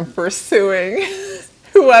form for suing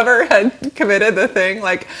whoever had committed the thing.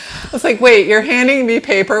 Like, I was like, wait, you're handing me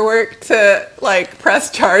paperwork to like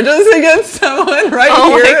press charges against someone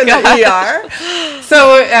here in the ER?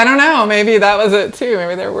 So I don't know, maybe that was it too.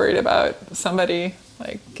 Maybe they're worried about somebody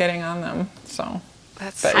like getting on them. So.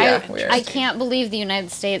 I can't believe the United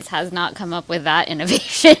States has not come up with that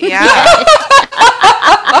innovation. Yeah.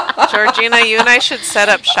 Georgina, you and I should set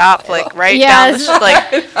up shop down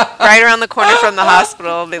right around the corner from the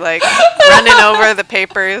hospital. Be like running over the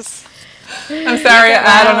papers. I'm sorry,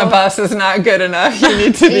 ad on a bus is not good enough. You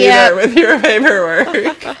need to be there with your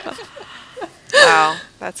paperwork. Wow,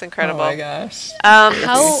 that's incredible. Oh my gosh.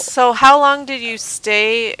 So how long did you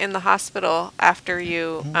stay in the hospital after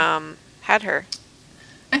you had her?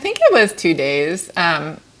 I think it was 2 days,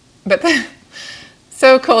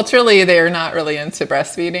 so culturally they're not really into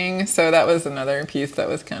breastfeeding, so that was another piece that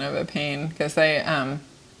was kind of a pain because they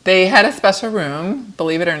had a special room,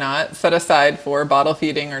 believe it or not, set aside for bottle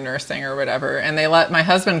feeding or nursing or whatever, and they let my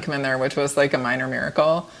husband come in there, which was like a minor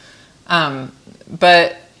miracle.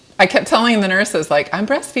 But I kept telling the nurses, like, I'm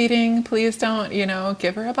breastfeeding, please don't,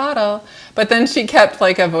 give her a bottle. But then she kept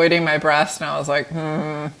like avoiding my breast, and I was like,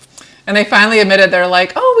 And they finally admitted, they're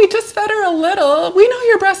like, oh, we just fed her a little. We know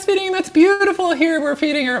you're breastfeeding. That's beautiful. Here, we're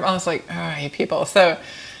feeding her. I was like, oh, you people. So,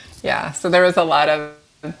 so there was a lot of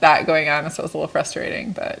that going on. So it was a little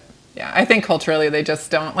frustrating. But, I think culturally they just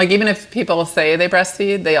don't. Like, even if people say they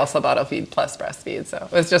breastfeed, they also bottle feed plus breastfeed. So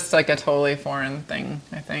it was just like a totally foreign thing,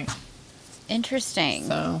 I think. Interesting.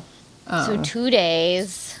 So 2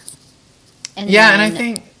 days. And and I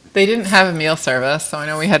think they didn't have a meal service, so I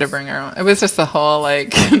know we had to bring our own. It was just a whole,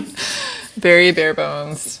 like, very bare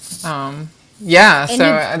bones. And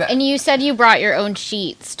you said you brought your own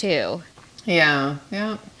sheets, too. Yeah.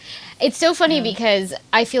 It's so funny because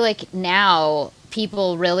I feel like now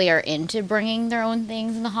people really are into bringing their own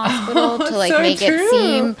things in the hospital to, like, make it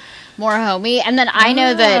seem more homey. And then I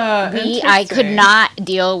know that I could not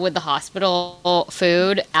deal with the hospital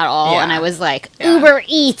food at all. And I was like, Uber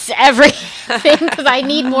Eats everything because I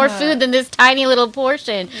need more food than this tiny little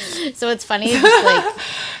portion. So it's funny just like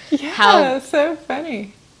how so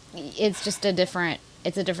funny. It's just a different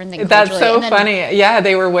thing. That's so funny. Yeah,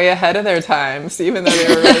 they were way ahead of their times, even though they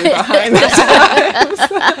were really behind their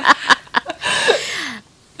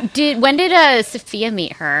times. When did Sophia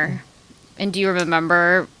meet her? And do you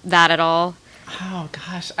remember that at all? Oh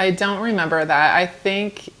gosh, I don't remember that.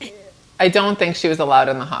 I don't think she was allowed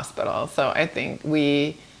in the hospital. So I think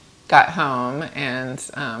we got home and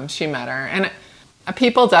she met her. And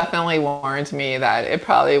people definitely warned me that it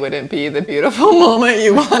probably wouldn't be the beautiful moment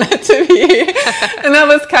you want it to be. And that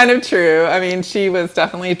was kind of true. I mean, she was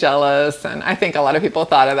definitely jealous, and I think a lot of people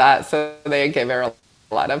thought of that, so they gave her a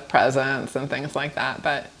lot of presents and things like that.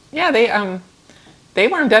 But yeah, they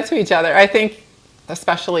warmed up to each other. I think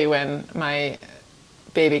especially when my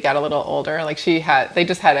baby got a little older, like they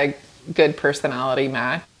just had a good personality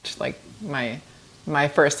match. Like my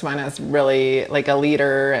first one is really like a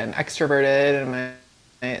leader and extroverted, and my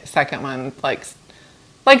second one likes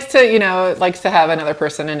to have another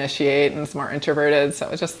person initiate and is more introverted. So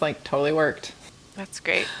it just like totally worked. That's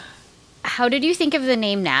great. How did you think of the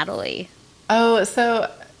name Natalie? Oh,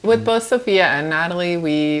 so with both Sophia and Natalie,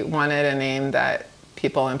 we wanted a name that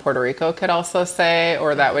people in Puerto Rico could also say,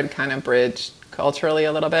 or that would kind of bridge culturally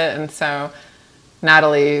a little bit. And so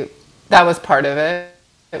Natalie, that was part of it.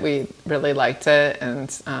 We really liked it. And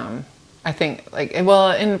I think, in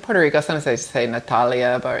Puerto Rico, sometimes they say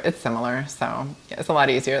Natalia, but it's similar. So it's a lot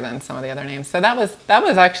easier than some of the other names. So that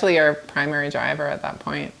was actually our primary driver at that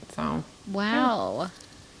point. So wow, yeah.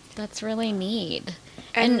 That's really neat.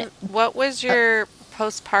 And what was your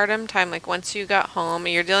postpartum time like once you got home?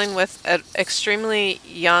 You're dealing with an extremely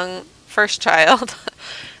young first child,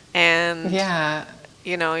 and yeah,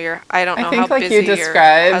 I don't know I think how like busy you your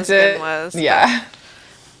described husband it. was. Yeah.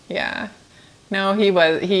 Yeah. No,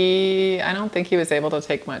 I don't think he was able to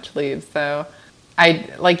take much leave. So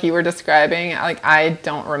like you were describing, like I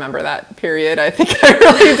don't remember that period. I think I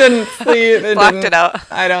really didn't sleep. Blocked it out.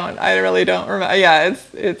 I really don't remember. Yeah,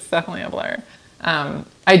 it's definitely a blur.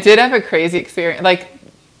 I did have a crazy experience.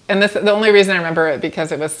 And the only reason I remember it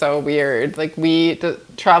because it was so weird. Like we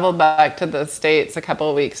traveled back to the States a couple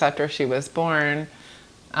of weeks after she was born,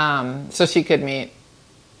 so she could meet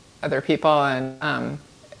other people, and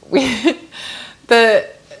we the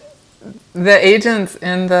agents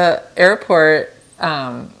in the airport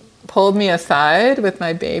pulled me aside with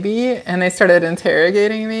my baby, and they started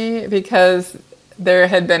interrogating me because there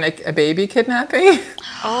had been a baby kidnapping.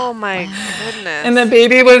 Oh my goodness. And the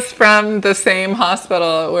baby was from the same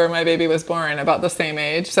hospital where my baby was born, about the same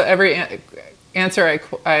age. So every answer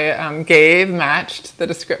I gave matched the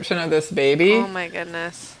description of this baby. Oh my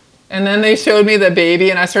goodness. And then they showed me the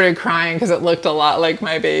baby, and I started crying because it looked a lot like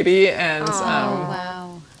my baby. And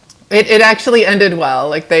wow. it actually ended well.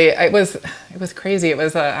 Like it was crazy. It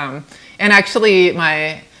was and actually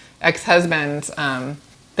my ex-husband,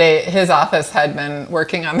 his office had been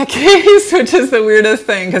working on the case, which is the weirdest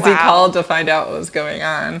thing because he called to find out what was going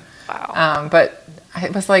on. Wow. But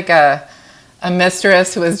it was like a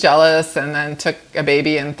mistress who was jealous and then took a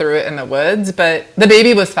baby and threw it in the woods. But the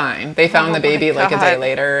baby was fine. They found the baby like a day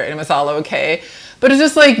later, and it was all okay. But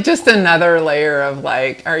it's just another layer of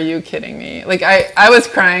like, are you kidding me? Like I was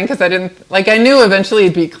crying because I knew eventually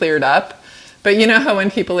it'd be cleared up. But you know how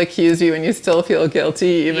when people accuse you and you still feel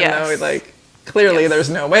guilty, even though clearly there's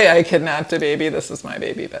no way I kidnapped a baby. This is my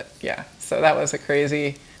baby. But yeah, so that was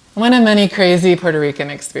one of many crazy Puerto Rican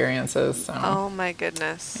experiences. So. Oh my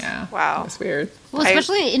goodness. Yeah. Wow. It was weird. Well,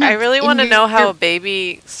 especially I really want to know how a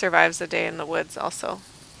baby survives a day in the woods also.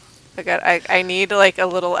 I need like a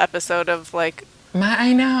little episode of like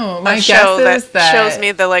I know. My show guess is that shows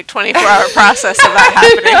me the like 24-hour process of that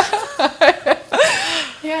happening.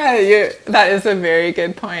 Yeah, that is a very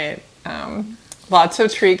good point. Lots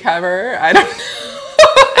of tree cover. I don't know.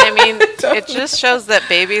 I mean, it just shows that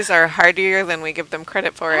babies are hardier than we give them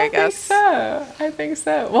credit for, I guess. I think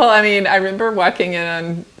so. Well, I mean, I remember walking in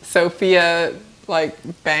on Sophia, like,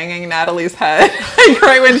 banging Natalie's head, like,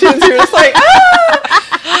 right when she was just like,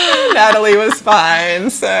 ah! Natalie was fine,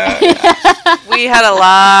 so. Yeah. We had a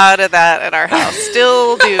lot of that at our house.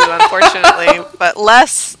 Still do, unfortunately, but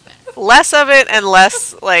less of it and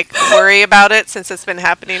less like worry about it since it's been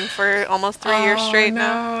happening for almost 3 years straight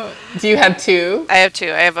now. Do you have two? I have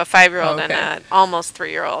two. I have a 5-year-old and an almost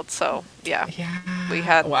 3-year-old. So yeah, we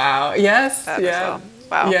had. Wow. Yes. That Yeah. as well.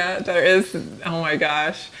 Wow. Yeah. There is. Oh my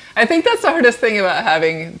gosh. I think that's the hardest thing about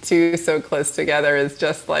having two so close together is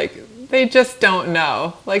just like they just don't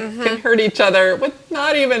know. Like can hurt each other with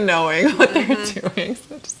not even knowing what they're doing.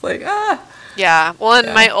 So just like Yeah. Well,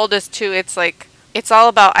 and my oldest too. It's like. It's all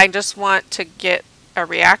about, I just want to get a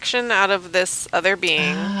reaction out of this other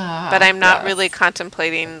being, but I'm not really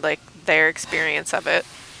contemplating like their experience of it.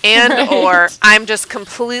 And or I'm just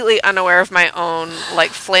completely unaware of my own like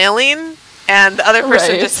flailing and the other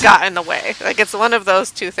person just got in the way. Like it's one of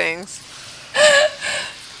those two things.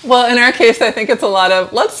 Well, in our case, I think it's a lot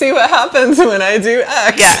of, let's see what happens when I do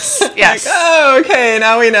X. Yes. Like, oh, okay,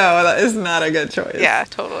 now we know that is not a good choice. Yeah,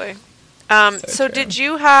 totally. So did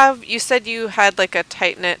you said you had like a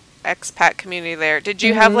tight-knit expat community there. Did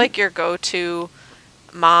you have like your go-to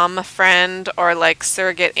mom friend or like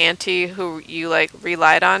surrogate auntie who you like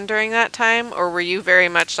relied on during that time, or were you very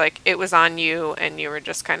much like it was on you and you were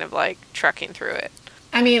just kind of like trucking through it?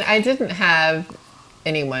 I mean, I didn't have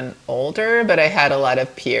anyone older, but I had a lot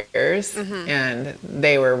of peers, and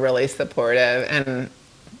they were really supportive, and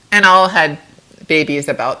all had babies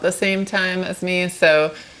about the same time as me,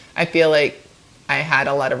 so I feel like I had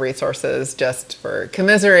a lot of resources just for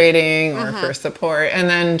commiserating or for support, and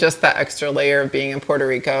then just that extra layer of being in Puerto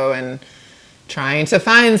Rico and trying to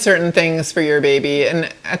find certain things for your baby.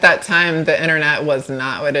 And at that time, the internet was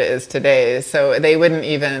not what it is today, so they wouldn't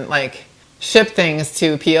even like ship things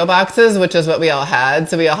to PO boxes, which is what we all had.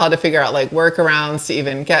 So we all had to figure out like workarounds to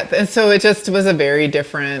even get. And so it just was a very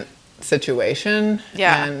different situation.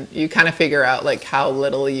 Yeah. And you kind of figure out like how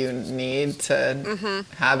little you need to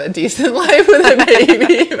have a decent life with a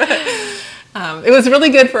baby. But, it was really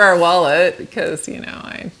good for our wallet because, you know,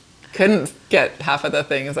 I couldn't get half of the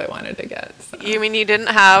things I wanted to get. So. You mean you didn't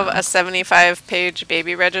have a 75-page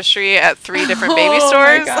baby registry at 3 different baby stores?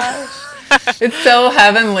 Oh my gosh. It's so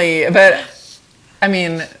heavenly, but I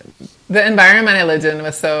mean, the environment I lived in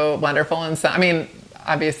was so wonderful, and so I mean,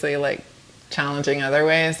 obviously, like challenging other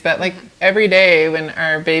ways, but like every day when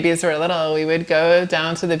our babies were little, we would go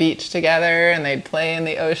down to the beach together, and they'd play in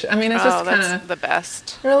the ocean. I mean, it's just kind that's the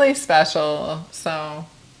best. really special. So,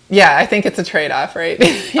 yeah, I think it's a trade-off, right?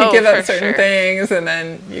 You give up certain things, and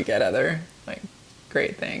then you get other like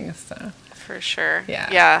great things. So. For sure.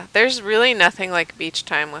 Yeah. There's really nothing like beach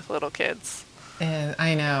time with little kids.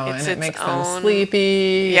 I know, and it makes own... them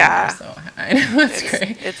sleepy. Yeah. So, I know, it's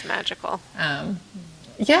great. It's magical.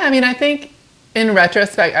 Yeah, I mean, I think in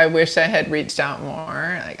retrospect, I wish I had reached out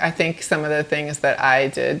more. Like, I think some of the things that I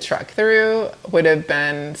did truck through would have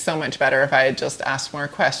been so much better if I had just asked more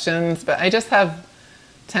questions. But I just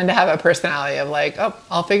tend to have a personality of like, oh,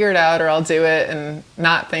 I'll figure it out or I'll do it, and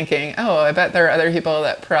not thinking, oh, I bet there are other people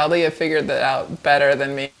that probably have figured that out better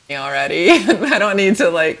than me already. I don't need to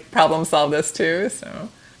like problem solve this too. So,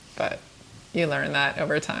 but you learn that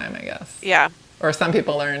over time, I guess. Yeah. Or some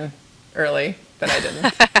people learn early, but I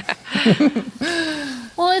didn't.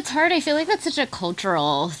 Well, it's hard. I feel like that's such a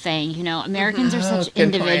cultural thing. You know, Americans are such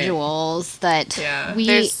individuals that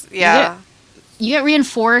you get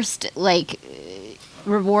reinforced, like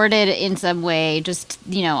rewarded in some way. Just,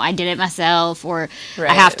 you know, I did it myself, or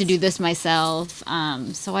I have to do this myself.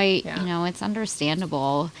 So you know, it's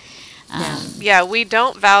understandable. We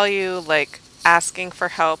don't value like asking for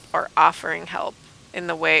help or offering help in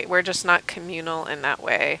the way. We're just not communal in that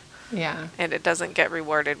way. Yeah. And it doesn't get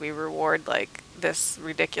rewarded. We reward like this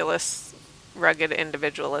ridiculous, rugged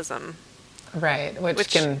individualism. Right, which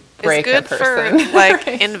can break is good a person. For like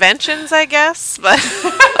inventions, I guess, but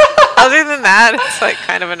other than that, it's like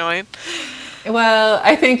kind of annoying. Well,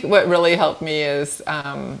 I think what really helped me is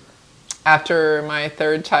after my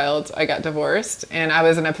third child, I got divorced, and I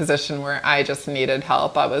was in a position where I just needed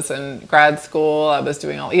help. I was in grad school. I was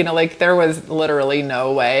doing all, you know, like there was literally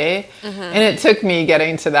no way. And it took me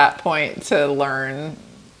getting to that point to learn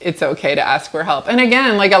it's okay to ask for help. And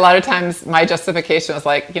again, like a lot of times my justification was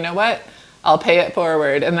like, you know what? I'll pay it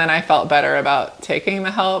forward. And then I felt better about taking the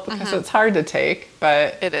help because it's hard to take,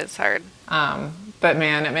 but it is hard. But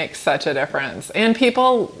man, it makes such a difference. And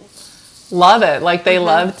people love it. Like they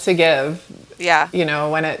love to give. Yeah. You know,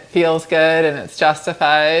 when it feels good and it's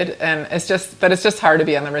justified. And it's just hard to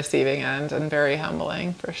be on the receiving end, and very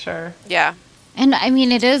humbling for sure. Yeah. And I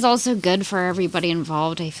mean, it is also good for everybody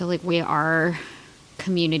involved. I feel like we are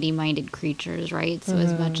community-minded creatures, right? So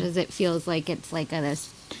as much as it feels like it's like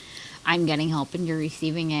this, I'm getting help and you're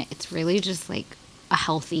receiving it, it's really just like a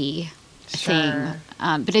healthy thing.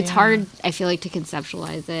 But it's hard, I feel like, to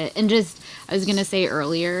conceptualize it. And just, I was going to say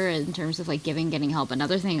earlier, in terms of like getting help,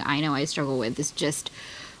 another thing I know I struggle with is just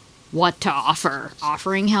what to offer.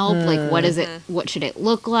 Offering help, like what is it, what should it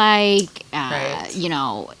look like? You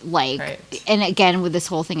know, like, and again, with this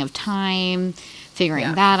whole thing of time,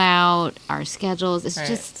 figuring that out, our schedules, it's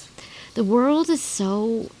just, the world is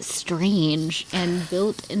so strange and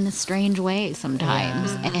built in a strange way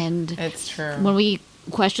sometimes. And it's true. When we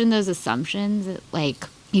question those assumptions, like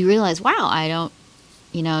you realize, wow, I don't,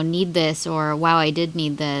 you know, need this, or wow, I did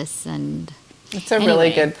need this. And it's a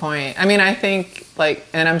really good point. I mean, I think like,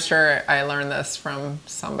 and I'm sure I learned this from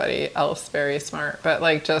somebody else very smart, but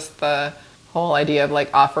like just the whole idea of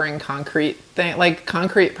like offering concrete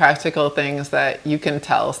practical things that you can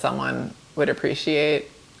tell someone would appreciate,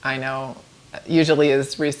 I know usually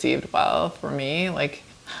is received well for me. Like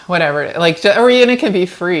whatever, like, or even it can be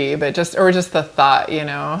free, but just the thought, you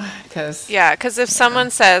know, because if someone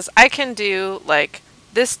says I can do like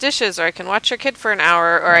this dishes, or I can watch your kid for an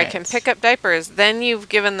hour, or I can Right. pick up diapers, then you've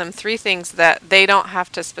given them three things that they don't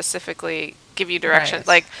have to specifically give you direction. Right.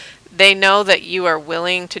 Like, they know that you are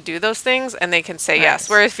willing to do those things and they can say yes.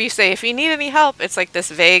 Right. Where if you say, if you need any help, it's like this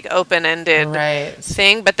vague, open ended Right.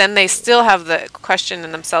 thing, but then they still have the question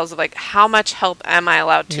in themselves of like, how much help am I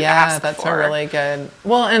allowed to Yeah, ask that's for? a really good.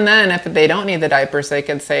 Well, and then if they don't need the diapers, they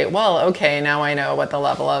could say, well, okay, now I know what the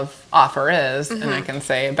level of offer is. And I can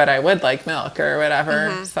say, but I would like milk or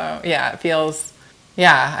whatever. So, yeah, it feels,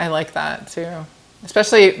 yeah, I like that too.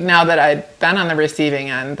 Especially now that I've been on the receiving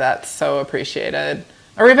end, that's so appreciated.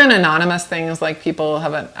 Or even anonymous things like people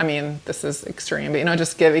haven't, I mean, this is extreme, but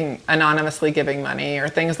just anonymously giving money or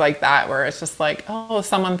things like that where it's just like, oh,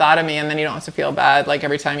 someone thought of me, and then you don't have to feel bad like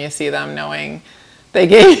every time you see them knowing they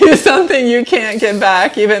gave you something you can't give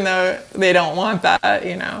back even though they don't want that.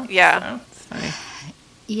 Yeah. So it's funny.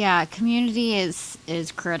 Yeah, community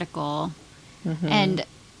is critical. And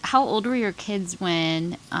how old were your kids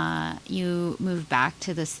when you moved back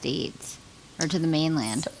to the States or to the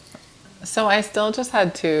mainland? So I still just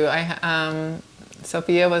had two.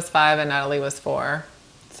 Sophia was 5 and Natalie was 4.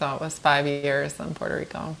 So it was 5 years in Puerto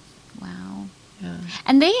Rico. Wow. Yeah.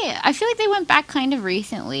 And I feel like they went back kind of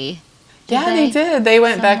recently. Yeah, they did. They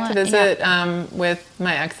went back to Somewhat, visit with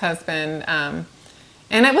my ex-husband. And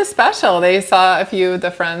it was special. They saw a few of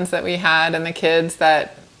the friends that we had and the kids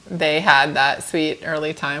that they had that sweet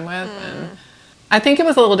early time with. And I think it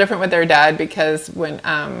was a little different with their dad because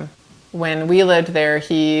when we lived there,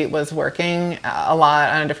 he was working a lot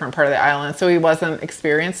on a different part of the island. So he wasn't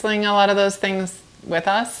experiencing a lot of those things with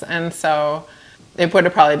us. And so it would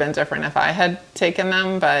have probably been different if I had taken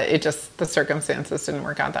them, but the circumstances didn't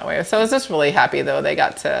work out that way. So I was just really happy, though, they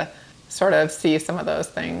got to sort of see some of those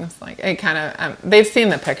things. Like, it kind of, they've seen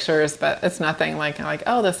the pictures, but it's nothing like,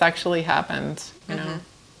 oh, this actually happened.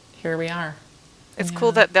 Here we are. It's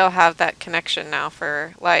cool that they'll have that connection now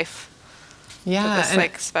for life. Yeah. To this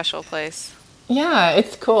like special place. Yeah,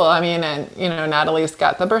 it's cool. I mean, and Natalie's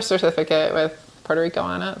got the birth certificate with Puerto Rico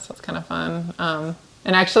on it, so it's kind of fun.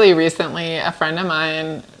 And actually, recently, a friend of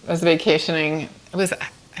mine was vacationing. It was,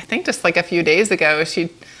 I think, just like a few days ago.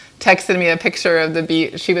 She texted me a picture of the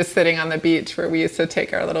beach. She was sitting on the beach where we used to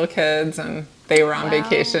take our little kids, and they were on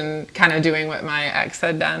vacation, kind of doing what my ex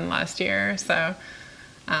had done last year. So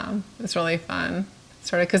it's really fun.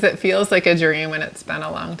 Sort of, because it feels like a dream when it's been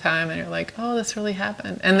a long time and you're like, oh, this really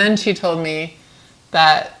happened. And then she told me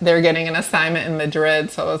that they're getting an assignment in Madrid.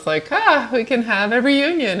 So I was like, we can have a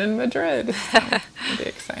reunion in Madrid. So it'll be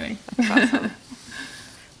exciting. That's awesome.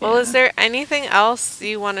 Well, is there anything else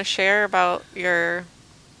you want to share about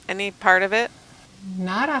any part of it?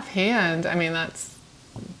 Not offhand. I mean, that's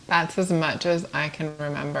as much as I can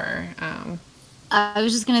remember. I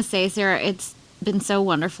was just going to say, Sarah, it's been so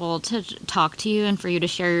wonderful to talk to you and for you to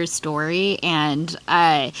share your story. And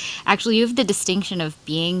actually, you have the distinction of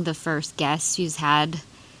being the first guest who's had,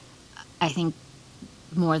 I think,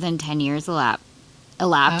 more than 10 years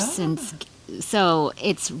elapsed since. So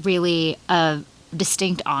it's really a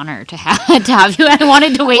distinct honor to have you. I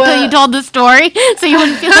wanted to wait till you told the story so you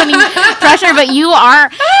wouldn't feel any pressure, but you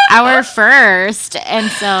are our first,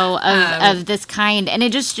 and so of this kind. And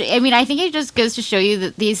it just, I mean, I think it just goes to show you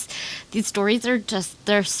that these stories are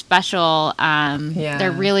they're special.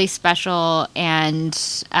 They're really special, and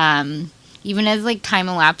even as like time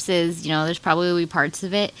elapses, there's probably parts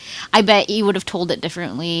of it. I bet you would have told it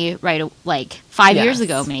differently, right? Like 5 years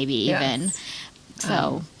ago, maybe even.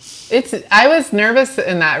 So. I was nervous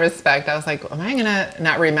in that respect. I was like, am I gonna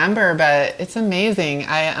not remember? But it's amazing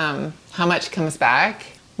how much comes back.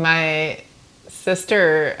 My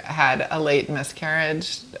sister had a late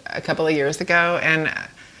miscarriage a couple of years ago, and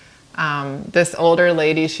this older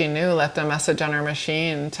lady she knew left a message on her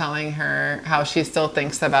machine telling her how she still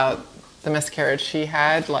thinks about the miscarriage she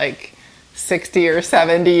had like 60 or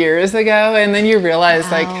 70 years ago. And then you realize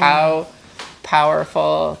like how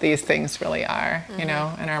powerful these things really are, in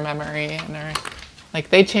our memory, and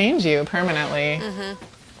they change you permanently.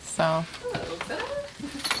 So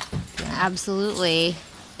Absolutely.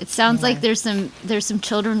 It sounds like there's some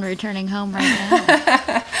children returning home right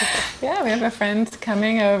now. Yeah, we have a friend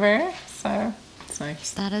coming over, so it's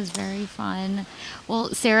nice. That is very fun. Well,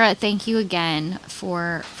 Sarah, thank you again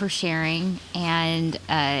for sharing and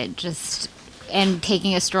and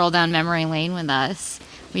taking a stroll down memory lane with us.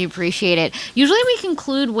 We appreciate it. Usually we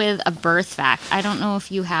conclude with a birth fact. I don't know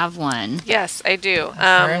if you have one. Yes, I do.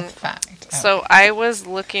 Birth fact. So I was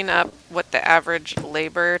looking up what the average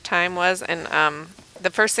labor time was, and the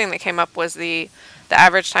first thing that came up was the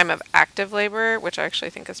average time of active labor, which I actually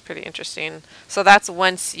think is pretty interesting. So that's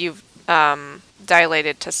once you've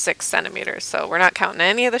dilated to 6 centimeters. So we're not counting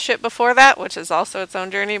any of the shit before that, which is also its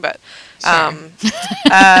own journey. But Sure.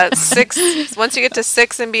 6, once you get to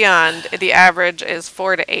 6 and beyond, the average is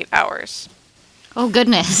 4 to 8 hours. Oh,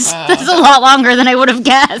 goodness. That's a lot longer than I would have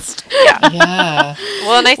guessed. Yeah. Yeah.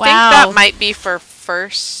 Well, and I think Wow. that might be for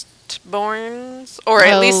firstborns, or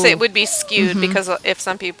at least Oh. it would be skewed because if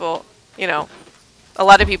some people, a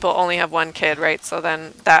lot of people only have one kid, right? So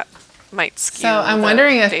then that might skew. So I'm the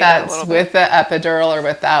wondering if data a that's little with the epidural or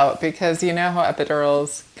without, because you know how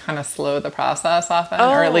epidurals kind of slow the process often,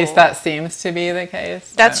 or at least Oh. that seems to be the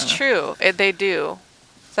case. I That's don't know. true. They do.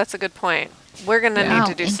 That's a good point. We're gonna Yeah. need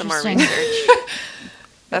to do some more Interesting. research.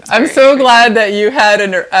 That's I'm very so intriguing. glad that you had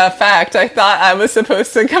a fact. I thought I was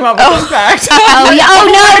supposed to come up with a fact. Oh, yeah. Oh,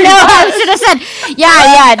 no. I should have said.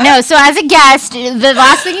 Yeah. No. So, as a guest, the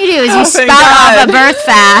last thing you do is you thank spout off God. a birth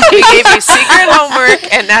fact. We gave you secret homework,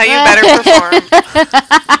 and now you better perform.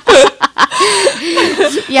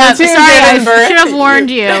 Yeah. Once you Sorry, give I birth, should have warned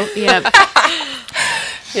you. Yep.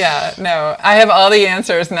 Yeah, no, I have all the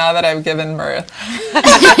answers now that I've given birth.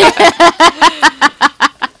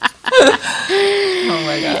 Oh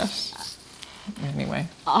my gosh. Anyway.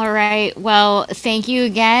 All right. Well, thank you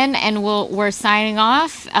again, and we're signing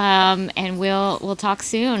off. And we'll talk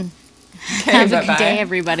soon. Okay, Have a bye-bye. good day,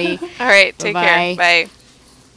 everybody. All right, take Bye-bye. care. Bye.